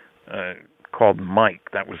 called Mike.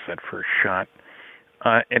 That was that first shot.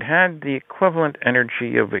 It had the equivalent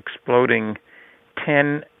energy of exploding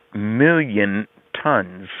 10 million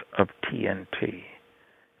tons of TNT.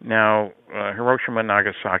 Now, Hiroshima and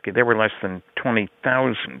Nagasaki, they were less than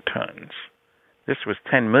 20,000 tons. This was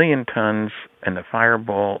 10 million tons, and the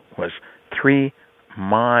fireball was 3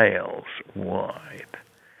 miles wide.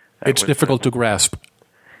 It's difficult to grasp.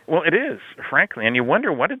 Well, it is, frankly, and you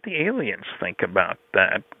wonder, what did the aliens think about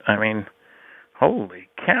that? I mean, holy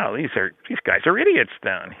cow, these guys are idiots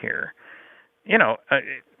down here. You know,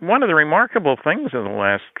 one of the remarkable things of the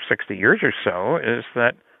last 60 years or so is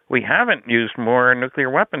that we haven't used more nuclear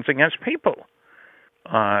weapons against people.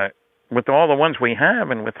 With all the ones we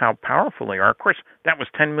have and with how powerful they are. Of course, that was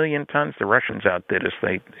 10 million tons. The Russians outdid us.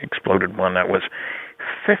 They exploded one that was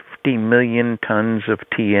 50 million tons of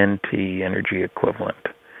TNT energy equivalent.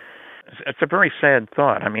 It's a very sad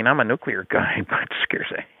thought. I mean, I'm a nuclear guy, but it scares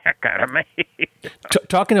the heck out of me.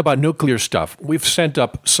 Talking about nuclear stuff, we've sent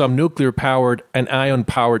up some nuclear-powered and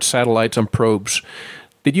ion-powered satellites and probes.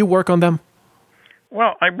 Did you work on them?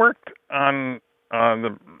 Well, I worked on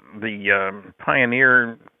the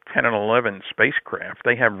Pioneer 10 and 11 spacecraft.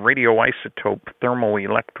 They have radioisotope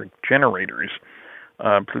thermoelectric generators.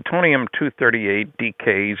 Plutonium-238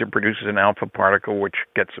 decays. It produces an alpha particle which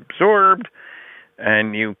gets absorbed,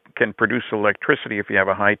 and you can produce electricity if you have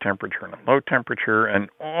a high temperature and a low temperature. And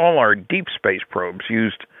all our deep space probes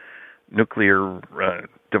used nuclear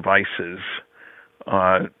devices.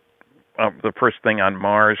 The first thing on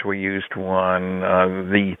Mars, we used one.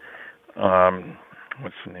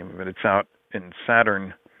 What's the name of it? It's out in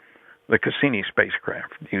Saturn. The Cassini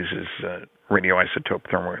spacecraft uses radioisotope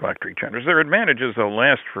thermoelectric generators. Their advantages, they'll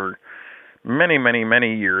last for many, many,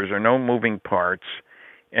 many years. There are no moving parts.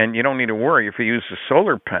 And you don't need to worry. If you use a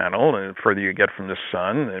solar panel, the further you get from the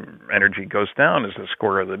sun, the energy goes down as the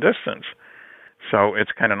square of the distance. So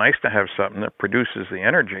it's kind of nice to have something that produces the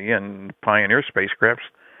energy. And Pioneer spacecrafts,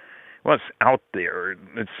 well, it's out there.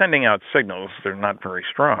 It's sending out signals. They're not very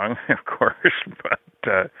strong, of course, but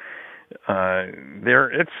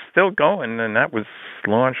it's still going. And that was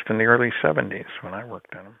launched in the early 70s when I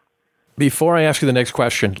worked on them. Before I ask you the next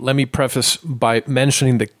question, let me preface by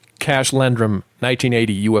mentioning the Cash Landrum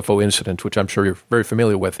 1980 UFO incident, which I'm sure you're very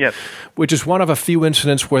familiar with, yes, which is one of a few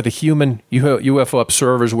incidents where the human UFO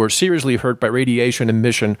observers were seriously hurt by radiation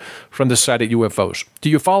emission from the sighted UFOs.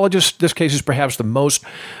 To ufologists, this case is perhaps the most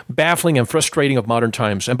baffling and frustrating of modern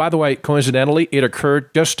times. And by the way, coincidentally, it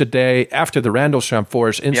occurred just a day after the Rendlesham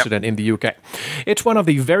Forest incident in the UK. It's one of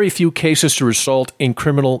the very few cases to result in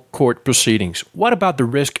criminal court proceedings. What about the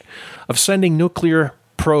risk of sending nuclear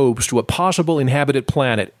probes to a possible inhabited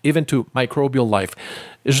planet, even to microbial life?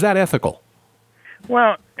 Is that ethical?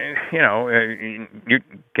 Well, you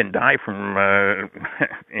can die from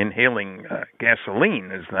inhaling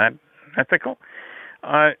gasoline. Is that ethical?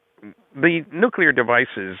 The nuclear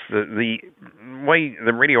devices, the way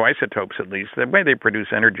the radioisotopes, at least, the way they produce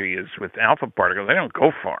energy is with alpha particles. They don't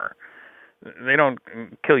go far. They don't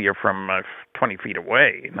kill you from 20 feet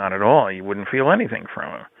away. Not at all. You wouldn't feel anything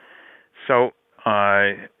from them. So,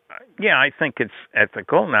 I think it's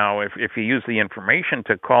ethical. Now, if you use the information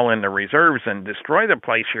to call in the reserves and destroy the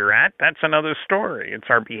place you're at, that's another story. It's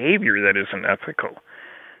our behavior that isn't ethical,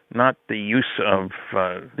 not the use of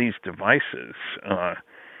these devices.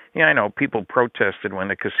 I know people protested when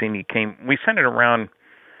the Cassini came. We sent it around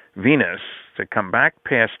Venus to come back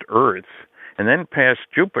past Earth and then past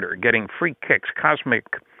Jupiter, getting free kicks, cosmic,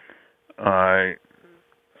 I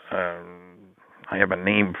have a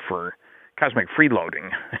name for cosmic freeloading.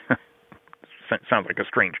 Sounds like a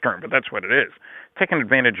strange term, but that's what it is. Taking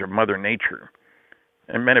advantage of Mother Nature.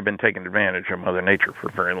 And men have been taking advantage of Mother Nature for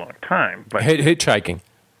a very long time. But hitchhiking.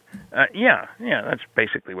 Yeah, that's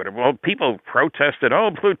basically what it was. Well, people protested,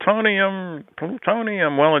 plutonium.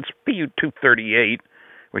 Well, it's Pu-238,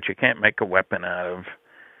 which you can't make a weapon out of.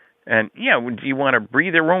 And, yeah, do you want to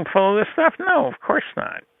breathe a room full of this stuff? No, of course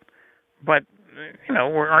not. But,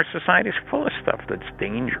 our society's full of stuff that's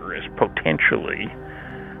dangerous, potentially.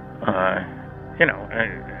 I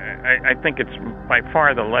think it's by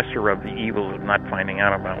far the lesser of the evils of not finding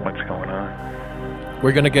out about what's going on.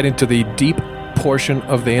 We're going to get into the deep portion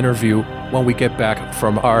of the interview when we get back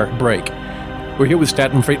from our break. We're here with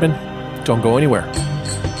Stanton Friedman. Don't go anywhere.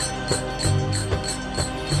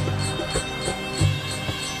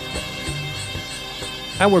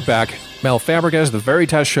 And we're back. Mel Fabregas, The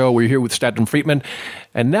Veritas Show. We're here with Stanton Friedman.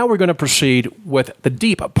 And now we're going to proceed with the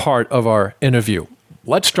deep part of our interview.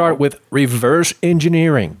 Let's start with reverse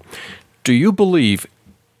engineering. Do you believe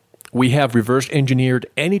we have reverse engineered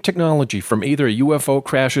any technology from either UFO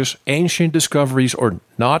crashes, ancient discoveries, or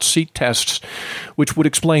Nazi tests, which would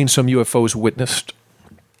explain some UFOs witnessed?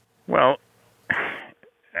 Well,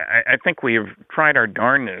 I think we have tried our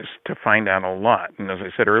darndest to find out a lot. And as I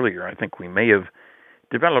said earlier, I think we may have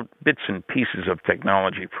developed bits and pieces of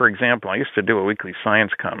technology. For example, I used to do a weekly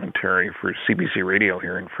science commentary for CBC Radio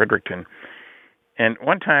here in Fredericton. And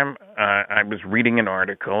one time I was reading an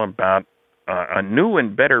article about a new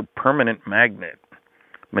and better permanent magnet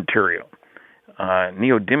material,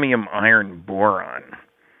 neodymium iron boron.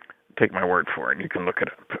 Take my word for it. You can look it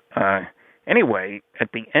up. Anyway, at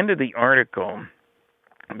the end of the article,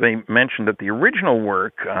 they mentioned that the original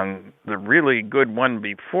work on the really good one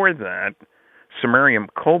before that, samarium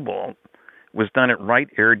cobalt, was done at Wright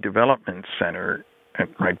Air Development Center at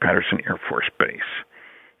Wright-Patterson Air Force Base.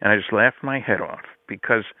 And I just laughed my head off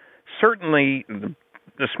because certainly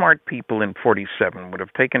the smart people in 47 would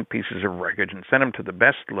have taken pieces of wreckage and sent them to the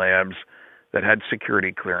best labs that had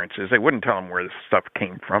security clearances. They wouldn't tell them where the stuff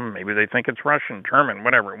came from. Maybe they think it's Russian, German,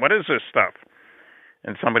 whatever. What is this stuff?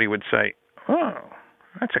 And somebody would say, oh,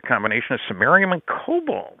 that's a combination of samarium and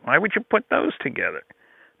cobalt. Why would you put those together?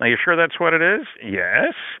 Now, you sure that's what it is?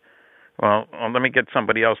 Yes. Well, let me get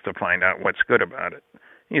somebody else to find out what's good about it.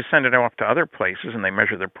 You send it off to other places, and they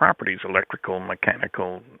measure their properties, electrical,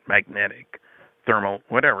 mechanical, magnetic, thermal,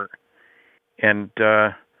 whatever. And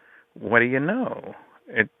what do you know?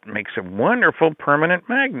 It makes a wonderful permanent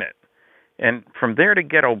magnet. And from there to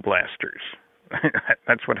ghetto blasters.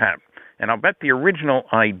 That's what happened. And I'll bet the original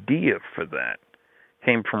idea for that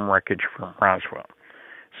came from wreckage from Roswell.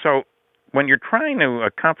 So when you're trying to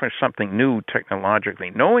accomplish something new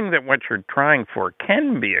technologically, knowing that what you're trying for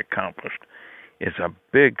can be accomplished is a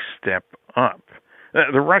big step up.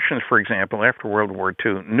 The Russians, for example, after World War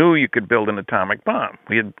II, knew you could build an atomic bomb.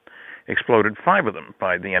 We had exploded 5 of them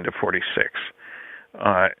by the end of 46.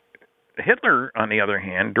 Hitler, on the other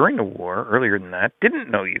hand, during the war, earlier than that, didn't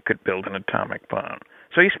know you could build an atomic bomb.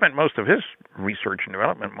 So he spent most of his research and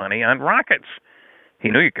development money on rockets. He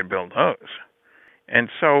knew you could build those. And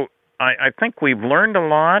so I think we've learned a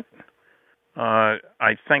lot. I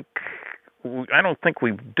don't think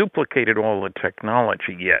we've duplicated all the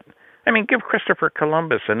technology yet. I mean, give Christopher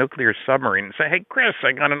Columbus a nuclear submarine and say, hey, Chris,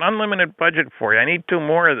 I got an unlimited budget for you. I need 2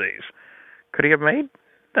 more of these. Could he have made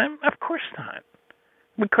them? Of course not.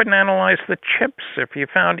 We couldn't analyze the chips if you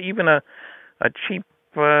found even a cheap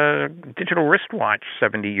digital wristwatch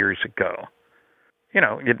 70 years ago.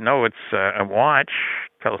 You'd know it's a watch,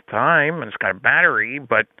 tells time, and it's got a battery,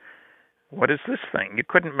 but what is this thing? You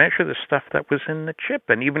couldn't measure the stuff that was in the chip,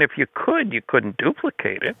 and even if you could, you couldn't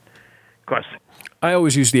duplicate it. I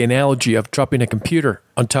always use the analogy of dropping a computer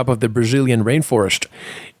on top of the Brazilian rainforest,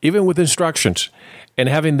 even with instructions, and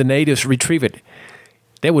having the natives retrieve it.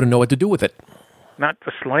 They wouldn't know what to do with it. Not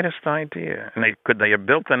the slightest idea. And could they have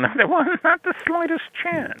built another one? Not the slightest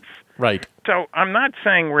chance. Right. So I'm not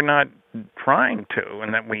saying we're not trying to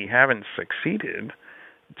and that we haven't succeeded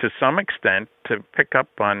to some extent to pick up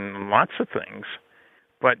on lots of things.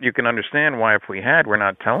 But you can understand why if we had, we're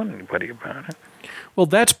not telling anybody about it. Well,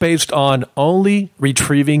 that's based on only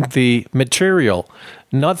retrieving the material,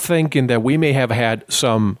 not thinking that we may have had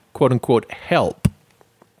some quote-unquote help.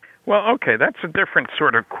 Well, okay, that's a different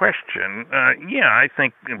sort of question. I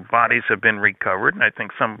think bodies have been recovered, and I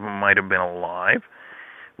think some of them might have been alive.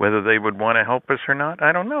 Whether they would want to help us or not,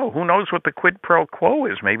 I don't know. Who knows what the quid pro quo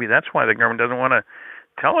is? Maybe that's why the government doesn't want to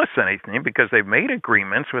tell us anything, because they've made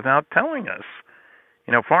agreements without telling us.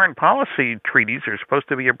 Foreign policy treaties are supposed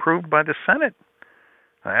to be approved by the Senate.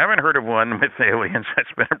 I haven't heard of one with aliens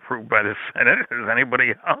that's been approved by the Senate. Is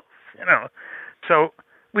anybody else? So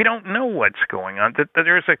we don't know what's going on. That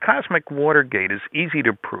there's a cosmic Watergate is easy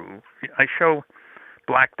to prove. I show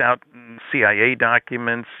blacked out CIA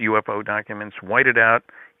documents, UFO documents, whited out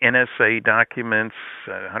NSA documents,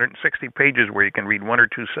 160 pages where you can read 1 or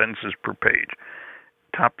 2 sentences per page.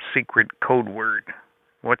 Top secret code word.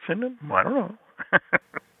 What's in them? I don't know.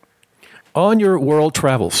 On your world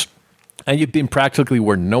travels, and you've been practically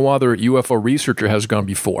where no other UFO researcher has gone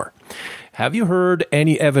before, have you heard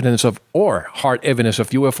any evidence of, or hard evidence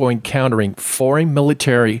of UFO encountering foreign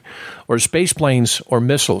military or space planes or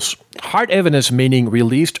missiles? Hard evidence meaning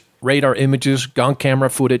released radar images, gun camera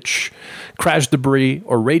footage, crash debris,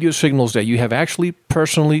 or radio signals that you have actually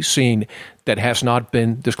personally seen that has not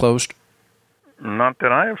been disclosed? Not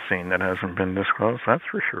that I have seen that hasn't been disclosed, that's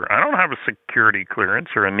for sure. I don't have a security clearance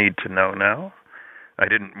or a need to know now. I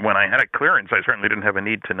didn't, when I had a clearance, I certainly didn't have a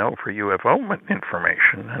need to know for UFO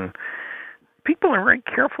information. And people are very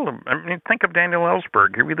careful. I mean, think of Daniel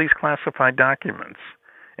Ellsberg. He released classified documents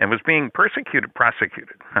and was being prosecuted,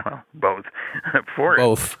 both, for it.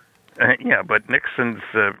 Both. Yeah, but Nixon's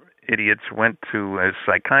idiots went to a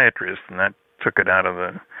psychiatrist, and that took it out of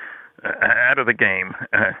the game.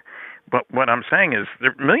 But what I'm saying is,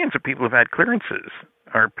 there millions of people have had clearances.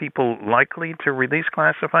 Are people likely to release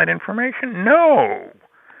classified information? No.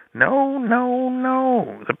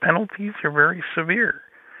 The penalties are very severe.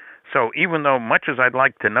 So even though much as I'd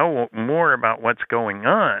like to know more about what's going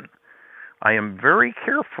on, I am very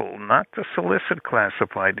careful not to solicit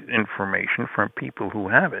classified information from people who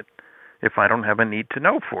have it if I don't have a need to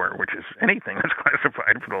know for it, which is anything that's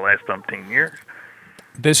classified for the last umpteen years.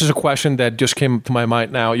 This is a question that just came to my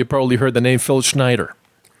mind now. You probably heard the name Phil Schneider,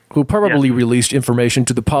 who probably released information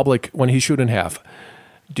to the public when he shouldn't have.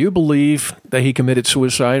 Do you believe that he committed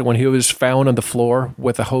suicide when he was found on the floor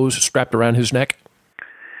with a hose strapped around his neck?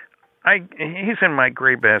 He's in my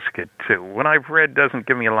gray basket, too. What I've read doesn't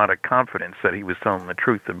give me a lot of confidence that he was telling the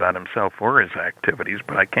truth about himself or his activities,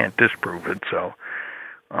 but I can't disprove it, so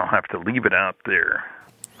I'll have to leave it out there.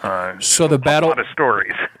 So the battle, a lot of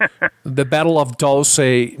stories. The Battle of Dulce,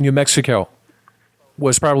 New Mexico,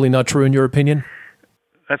 was probably not true in your opinion?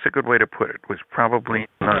 That's a good way to put it. Was probably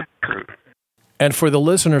not true. And for the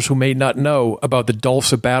listeners who may not know about the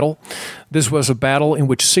Dulce battle, this was a battle in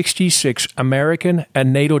which 66 American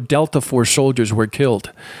and NATO Delta Force soldiers were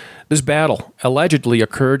killed. This battle allegedly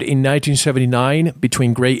occurred in 1979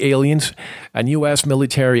 between gray aliens and U.S.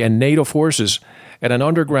 military and NATO forces at an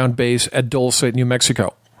underground base at Dulce, New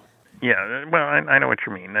Mexico. Yeah, well, I know what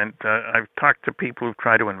you mean. And I've talked to people who've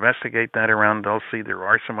tried to investigate that around Dulce. There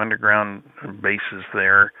are some underground bases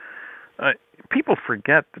there. People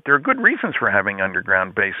forget that there are good reasons for having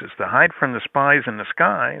underground bases, to hide from the spies in the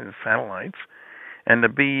sky, the satellites, and to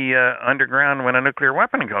be underground when a nuclear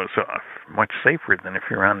weapon goes off. Much safer than if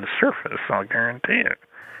you're on the surface, I'll guarantee you.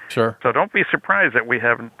 Sure. So don't be surprised that we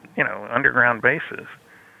have, underground bases.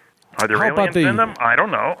 Are there aliens in them? I don't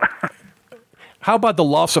know. How about the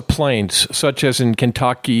loss of planes, such as in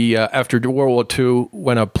Kentucky after World War II,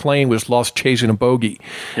 when a plane was lost chasing a bogey,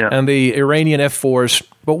 and the Iranian F-4s?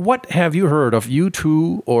 But what have you heard of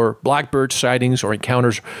U-2 or Blackbird sightings or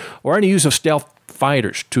encounters, or any use of stealth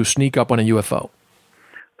fighters to sneak up on a UFO?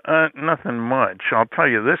 Nothing much. I'll tell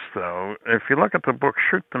you this, though. If you look at the book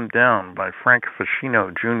Shoot Them Down by Frank Ficino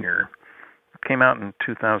Jr., it came out in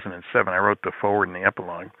 2007. I wrote the foreword and the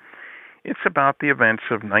epilogue. It's about the events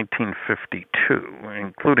of 1952,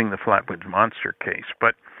 including the Flatwoods Monster case.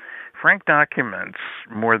 But Frank documents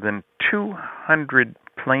more than 200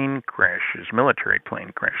 plane crashes, military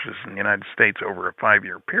plane crashes in the United States over a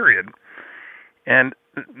 5-year period. And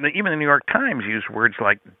even the New York Times used words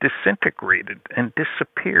like disintegrated and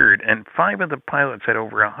disappeared. And 5 of the pilots had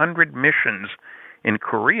over 100 missions in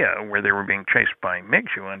Korea, where they were being chased by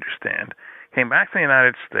MiGs, you understand, came back to the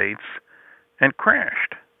United States and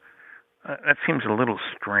crashed. That seems a little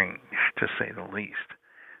strange, to say the least.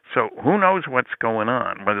 So who knows what's going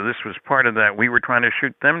on, whether this was part of that. We were trying to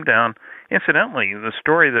shoot them down. Incidentally, the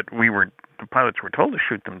story that the pilots were told to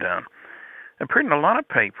shoot them down appeared in a lot of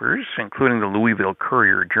papers, including the Louisville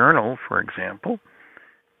Courier-Journal, for example,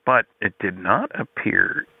 but it did not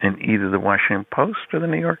appear in either the Washington Post or the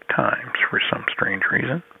New York Times for some strange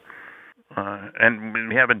reason. And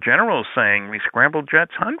we have a general saying we scrambled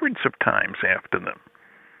jets hundreds of times after them.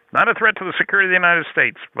 Not a threat to the security of the United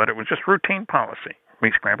States, but it was just routine policy.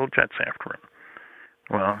 We scrambled jets after him.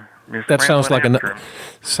 Well, that sounds like an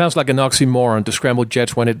oxymoron, to scramble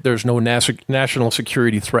jets when there's no national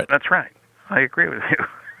security threat. That's right. I agree with you.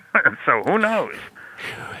 So who knows?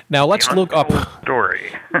 Now let's look up.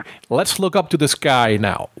 Story. Let's look up to the sky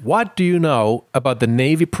now. What do you know about the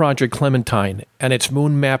Navy Project Clementine and its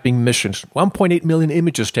moon mapping missions? 1.8 million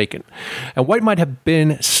images taken. And what might have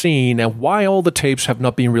been seen and why all the tapes have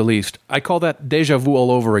not been released? I call that deja vu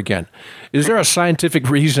all over again. Is there a scientific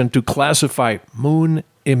reason to classify moon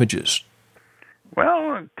images?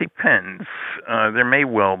 Well, it depends. There may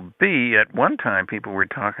well be. At one time, people were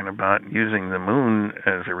talking about using the moon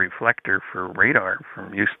as a reflector for radar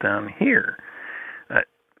from use down here.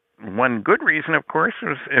 One good reason, of course,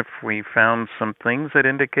 was if we found some things that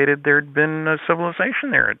indicated there'd been a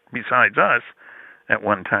civilization there besides us at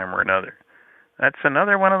one time or another. That's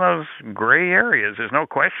another one of those gray areas. There's no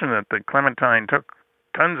question that the Clementine took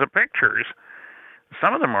tons of pictures.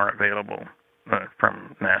 Some of them are available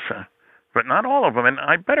from NASA, but not all of them. And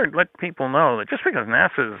I better let people know that just because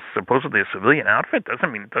NASA is supposedly a civilian outfit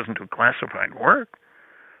doesn't mean it doesn't do classified work.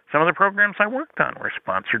 Some of the programs I worked on were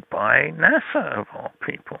sponsored by NASA, of all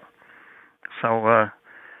people. So,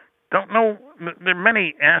 don't know. There are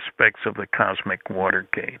many aspects of the cosmic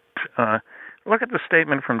Watergate. Look at the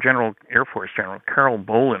statement from Air Force General Carol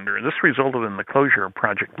Bolander. This resulted in the closure of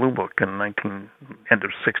Project Blue Book in end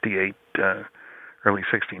of 68, early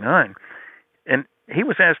 69. And he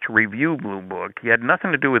was asked to review Blue Book. He had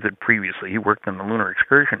nothing to do with it previously. He worked on the Lunar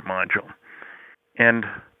Excursion Module. And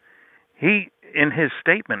he, in his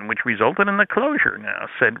statement, which resulted in the closure now,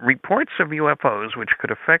 said, reports of UFOs which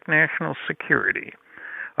could affect national security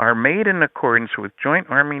are made in accordance with Joint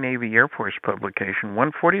Army-Navy Air Force Publication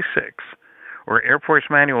 146, or Air Force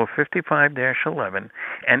Manual 55-11,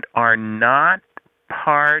 and are not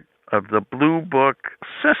part of the Blue Book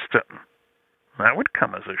system. That would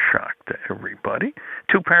come as a shock to everybody.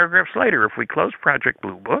 2 paragraphs later, if we close Project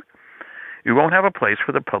Blue Book, you won't have a place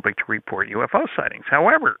for the public to report UFO sightings.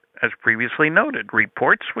 However, as previously noted,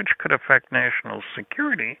 reports which could affect national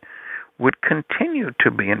security would continue to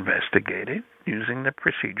be investigated using the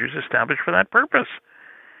procedures established for that purpose.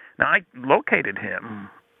 Now, I located him.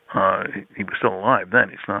 He was still alive then.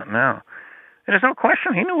 He's not now. And there's no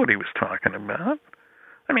question he knew what he was talking about.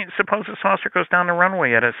 I mean, suppose a saucer goes down the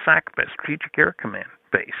runway at a SACBA, Strategic Air Command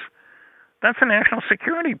base. That's a national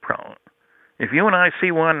security problem. If you and I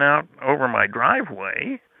see one out over my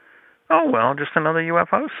driveway, oh, well, just another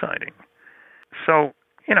UFO sighting. So,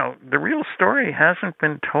 the real story hasn't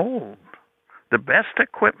been told. The best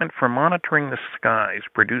equipment for monitoring the skies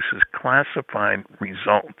produces classified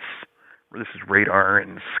results. This is radar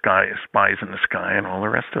and spies in the sky and all the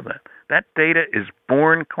rest of that. That data is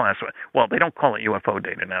born classified. Well, they don't call it UFO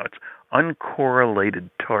data now. It's uncorrelated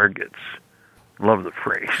targets. Love the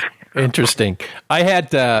phrase. Interesting. I had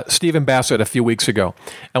Stephen Bassett a few weeks ago,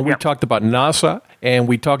 and we talked about NASA, and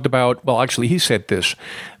we talked about, well, actually, he said this,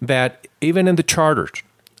 that even in the charters,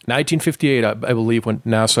 1958, I believe, when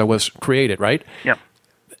NASA was created, right? Yeah.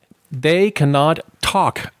 They cannot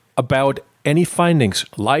talk about any findings,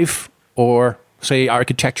 life or, say,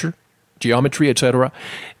 architecture, geometry, etc.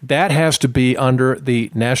 That has to be under the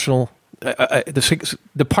the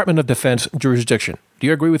Department of Defense jurisdiction. Do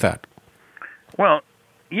you agree with that? Well,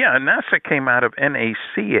 yeah, NASA came out of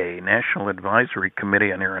NACA, National Advisory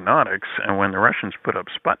Committee on Aeronautics, and when the Russians put up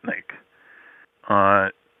Sputnik,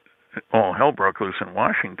 all hell broke loose in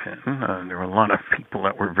Washington. There were a lot of people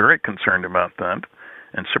that were very concerned about that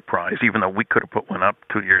and surprised, even though we could have put one up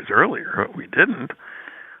 2 years earlier, but we didn't.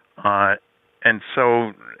 And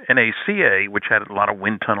so NACA, which had a lot of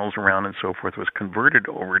wind tunnels around and so forth, was converted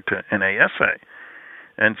over to NASA.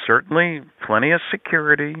 And certainly plenty of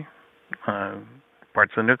security,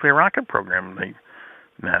 parts of the nuclear rocket program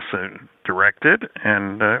NASA directed,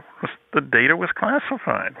 and the data was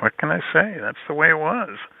classified. What can I say? That's the way it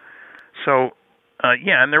was. So,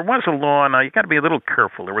 and there was a law. Now, you got to be a little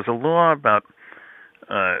careful. There was a law about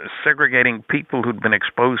segregating people who'd been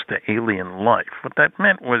exposed to alien life. What that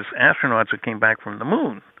meant was astronauts who came back from the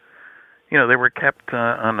moon. They were kept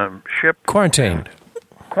on a ship. Quarantined.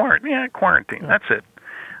 Quarantine. That's it.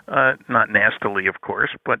 Not nastily, of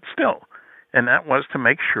course, but still. And that was to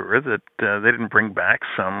make sure that they didn't bring back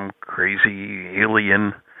some crazy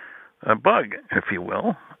alien bug, if you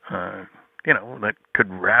will, that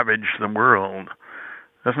could ravage the world.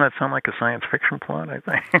 Doesn't that sound like a science fiction plot, I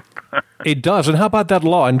think? It does. And how about that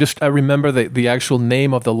law? I remember the actual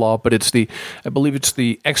name of the law, but I believe it's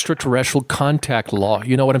the extraterrestrial contact law.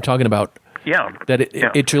 You know what I'm talking about? Yeah. That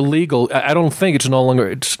it's illegal. I don't think it's no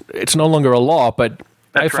longer a law, but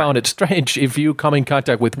I found it strange. If you come in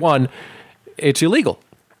contact with one, it's illegal.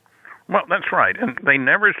 Well, that's right. And they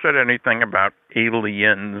never said anything about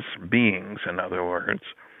aliens, beings, in other words.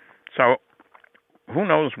 So who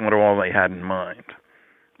knows what all they had in mind.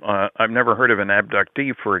 I've never heard of an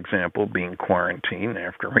abductee, for example, being quarantined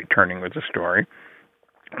after returning with the story.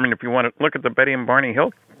 I mean, if you want to look at the Betty and Barney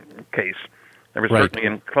Hill case, they were certainly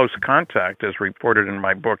in close contact, as reported in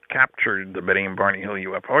my book, Captured, the Betty and Barney Hill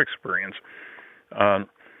UFO Experience.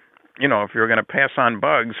 If you're going to pass on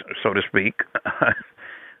bugs, so to speak,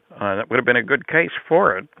 that would have been a good case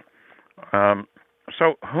for it.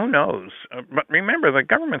 So who knows? But remember, the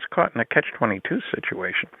government's caught in a catch-22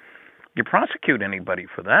 situation. You prosecute anybody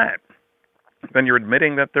for that, then you're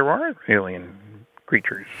admitting that there are alien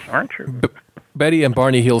creatures, aren't you? Betty and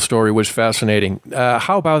Barney Hill story was fascinating.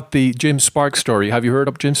 How about the Jim Sparks story? Have you heard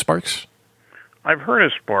of Jim Sparks? I've heard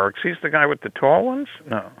of Sparks. He's the guy with the tall ones?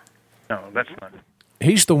 No, that's not.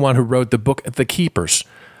 He's the one who wrote the book The Keepers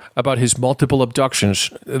about his multiple abductions.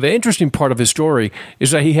 The interesting part of his story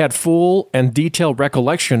is that he had full and detailed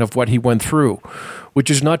recollection of what he went through, which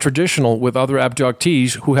is not traditional with other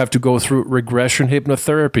abductees who have to go through regression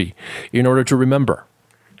hypnotherapy in order to remember.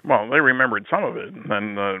 Well, they remembered some of it,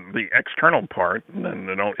 and the external part, and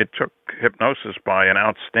it took hypnosis by an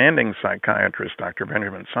outstanding psychiatrist, Dr.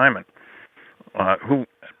 Benjamin Simon, who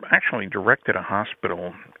actually directed a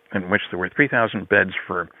hospital in which there were 3,000 beds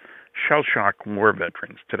for shell-shock war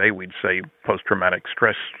veterans. Today we'd say post-traumatic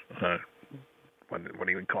stress, what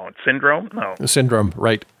do you call it, syndrome? No. Syndrome,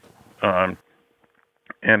 right.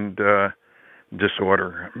 And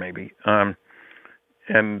disorder, maybe.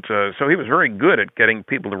 And so he was very good at getting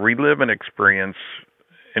people to relive an experience,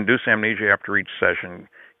 induce amnesia after each session,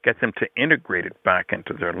 get them to integrate it back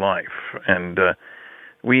into their life. And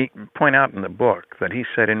we point out in the book that he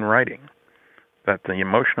said in writing that the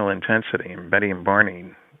emotional intensity in Betty and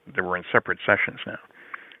Barney, they were in separate sessions now,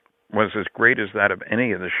 was as great as that of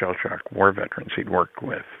any of the shell-shock war veterans he'd worked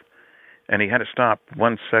with. And he had to stop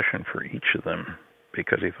one session for each of them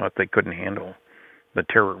because he thought they couldn't handle the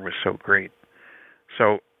terror was so great.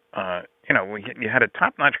 So, you had a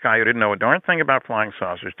top-notch guy who didn't know a darn thing about flying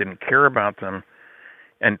saucers, didn't care about them,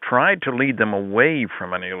 and tried to lead them away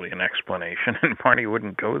from an alien explanation, and Barney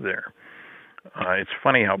wouldn't go there. It's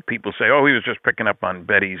funny how people say, he was just picking up on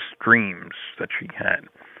Betty's dreams that she had.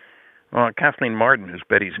 Well, Kathleen Martin, who's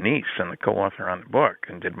Betty's niece and the co-author on the book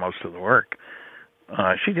and did most of the work,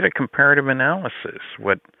 she did a comparative analysis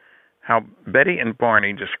with how Betty and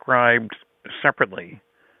Barney described separately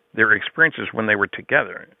their experiences when they were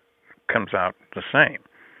together. Comes out the same.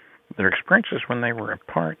 Their experiences when they were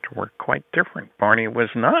apart were quite different. Barney was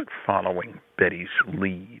not following Betty's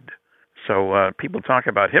lead. So people talk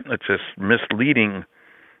about hypnotists misleading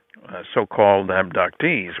so-called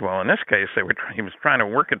abductees. Well, in this case, he was trying to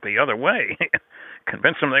work it the other way,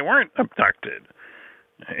 convince them they weren't abducted.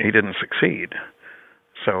 He didn't succeed.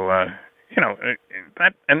 So,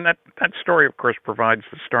 that story, of course, provides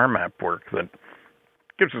the star map work that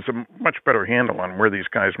gives us a much better handle on where these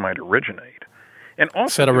guys might originate. And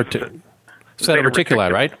also Zeta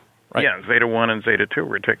reticuli, right? Right. Yeah, Zeta 1 and Zeta 2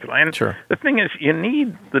 reticuli. And sure. The thing is, you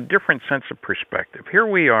need the different sense of perspective. Here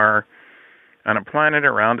we are on a planet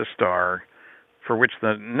around a star for which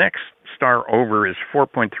the next star over is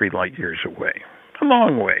 4.3 light years away. A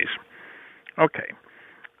long ways. Okay.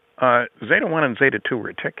 Zeta 1 and Zeta 2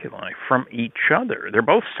 reticuli from each other. They're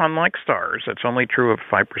both sun-like stars. That's only true of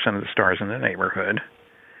 5% of the stars in the neighborhood.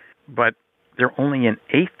 But they're only an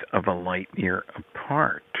eighth of a light year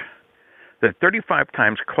apart. They're 35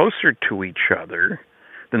 times closer to each other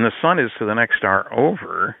than the sun is to the next star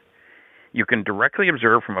over. You can directly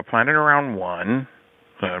observe from a planet around one,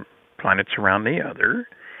 planets around the other,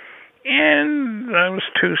 and those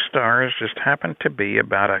two stars just happen to be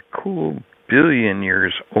about a cool billion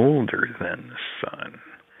years older than the sun.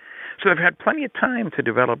 So they've had plenty of time to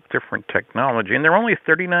develop different technology, and they're only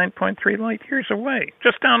 39.3 light years away,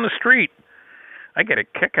 just down the street. I get a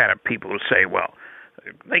kick out of people who say, well,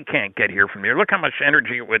 they can't get here from here. Look how much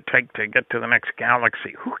energy it would take to get to the next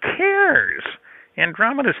galaxy. Who cares?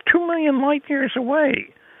 Andromeda's 2 million light years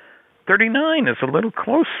away. 39 is a little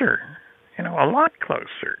closer, a lot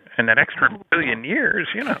closer. And that extra billion years,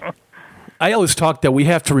 I always talk that we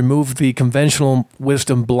have to remove the conventional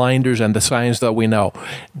wisdom blinders and the science that we know.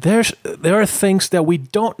 There are things that we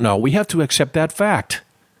don't know. We have to accept that fact.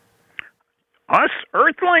 Us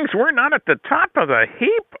Earthlings, we're not at the top of the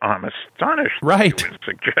heap. I'm astonished right. You would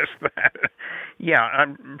suggest that. Yeah,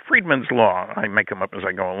 Friedman's law, I make them up as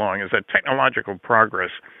I go along, is that technological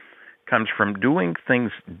progress comes from doing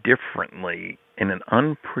things differently in an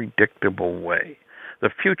unpredictable way. The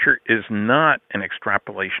future is not an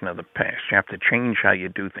extrapolation of the past. You have to change how you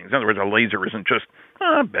do things. In other words, a laser isn't just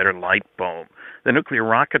a better light bulb. The nuclear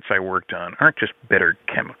rockets I worked on aren't just better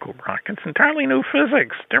chemical rockets. Entirely new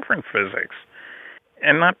physics, different physics,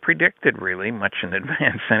 and not predicted really much in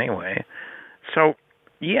advance anyway. So,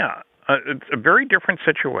 yeah, it's a very different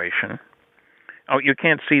situation. Oh, you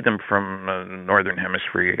can't see them from the northern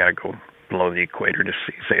hemisphere. You got to go below the equator to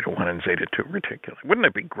see Zeta 1 and Zeta 2 reticuli. Wouldn't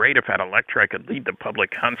it be great if at a lecture I could lead the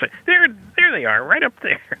public on and say, there they are, right up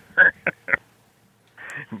there.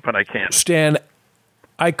 But I can't. Stan,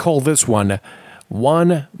 I call this one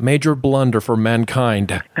one major blunder for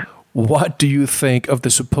mankind. What do you think of the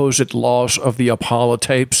supposed loss of the Apollo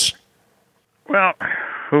tapes? Well,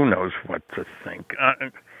 who knows what to think.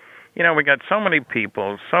 We got so many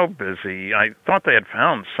people, so busy. I thought they had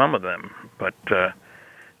found some of them, but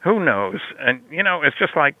who knows? And, it's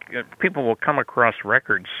just like people will come across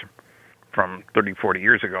records from 30, 40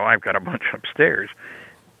 years ago. I've got a bunch upstairs,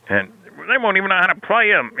 and they won't even know how to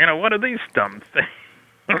play them. What are these dumb things?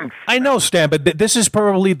 I know, Stan, but this is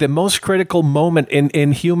probably the most critical moment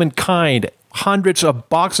in humankind. Hundreds of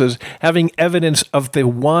boxes having evidence of the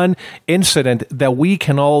one incident that we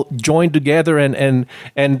can all join together and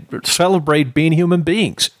celebrate being human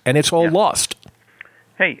beings, and it's all lost.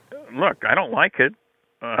 Hey, look, I don't like it.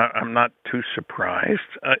 I'm not too surprised.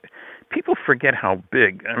 People forget how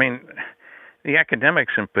big. I mean, the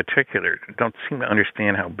academics in particular don't seem to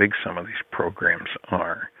understand how big some of these programs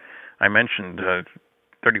are. I mentioned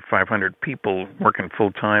 3,500 people working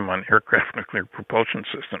full-time on aircraft nuclear propulsion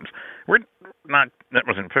systems. We're not, that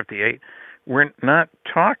was in 58, we're not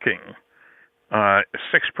talking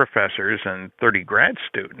 6 professors and 30 grad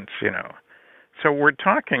students, So we're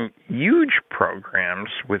talking huge programs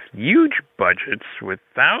with huge budgets, with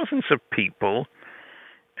thousands of people,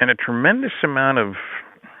 and a tremendous amount of,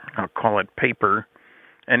 I'll call it paper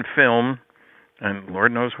and film, and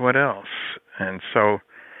Lord knows what else. And so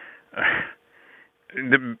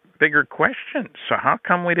the bigger question, so how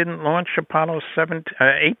come we didn't launch Apollo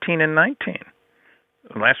 18 and 19?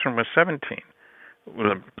 The last one was 17.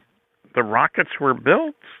 The rockets were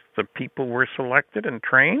built, the people were selected and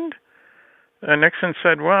trained. Nixon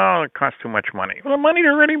said, well, it costs too much money. Well, the money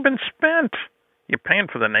had already been spent. You're paying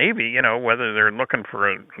for the Navy, whether they're looking for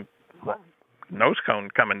a nose cone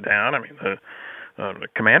coming down, the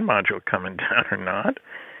command module coming down or not.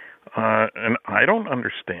 And I don't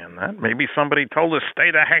understand that. Maybe somebody told us,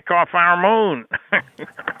 stay the heck off our moon.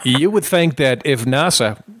 You would think that if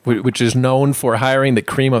NASA, which is known for hiring the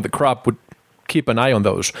cream of the crop, would keep an eye on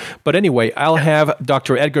those. But anyway, I'll have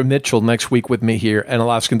Dr. Edgar Mitchell next week with me here, and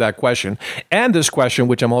I'll ask him that question. And this question,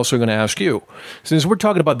 which I'm also going to ask you. Since we're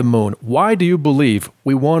talking about the moon, why do you believe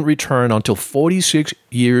we won't return until 46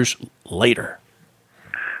 years later?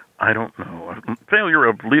 I don't know. Failure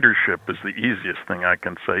of leadership is the easiest thing I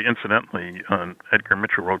can say. Incidentally, Edgar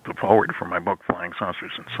Mitchell wrote the foreword for my book, Flying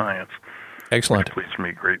Saucers in Science. Excellent. Which pleased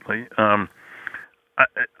me greatly.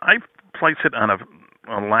 I place it on a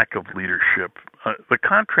lack of leadership. The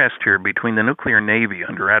contrast here between the nuclear navy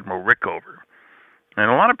under Admiral Rickover,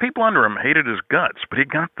 and a lot of people under him hated his guts, but he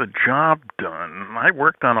got the job done. I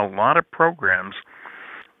worked on a lot of programs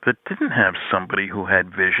that didn't have somebody who had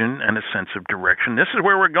vision and a sense of direction. This is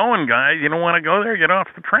where we're going, guys. You don't want to go there? Get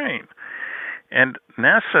off the train. And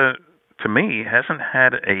NASA, to me, hasn't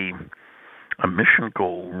had a mission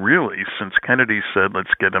goal, really, since Kennedy said,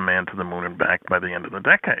 let's get a man to the moon and back by the end of the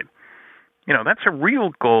decade. That's a real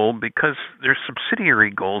goal because there's subsidiary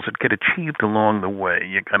goals that get achieved along the way.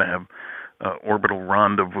 You got to have orbital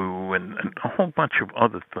rendezvous and a whole bunch of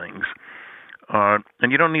other things.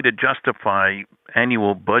 And you don't need to justify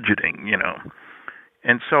annual budgeting,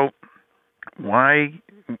 And so why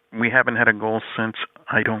we haven't had a goal since,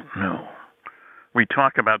 I don't know. We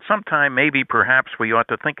talk about sometime, maybe, perhaps we ought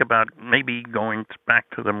to think about maybe going back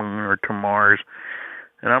to the moon or to Mars.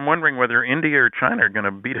 And I'm wondering whether India or China are going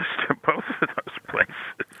to beat us to both of those places.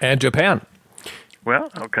 And Japan.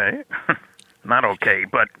 Well, okay. Not okay,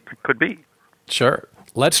 but it could be. Sure.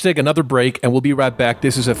 Let's take another break, and we'll be right back.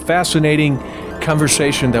 This is a fascinating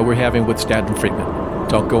conversation that we're having with Stanton Friedman.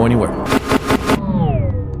 Don't go anywhere.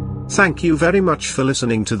 Thank you very much for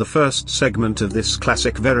listening to the first segment of this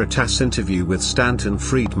Classic Veritas interview with Stanton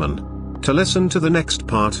Friedman. To listen to the next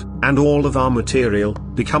part, and all of our material,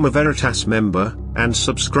 become a Veritas member, and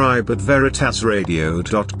subscribe at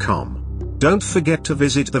veritasradio.com. Don't forget to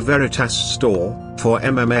visit the Veritas store, for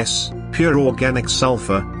MMS, pure organic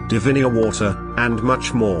sulfur, Divinia water, and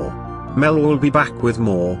much more. Mel will be back with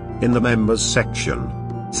more, in the members section.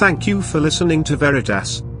 Thank you for listening to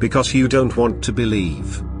Veritas, because you don't want to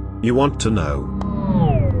believe. You want to know.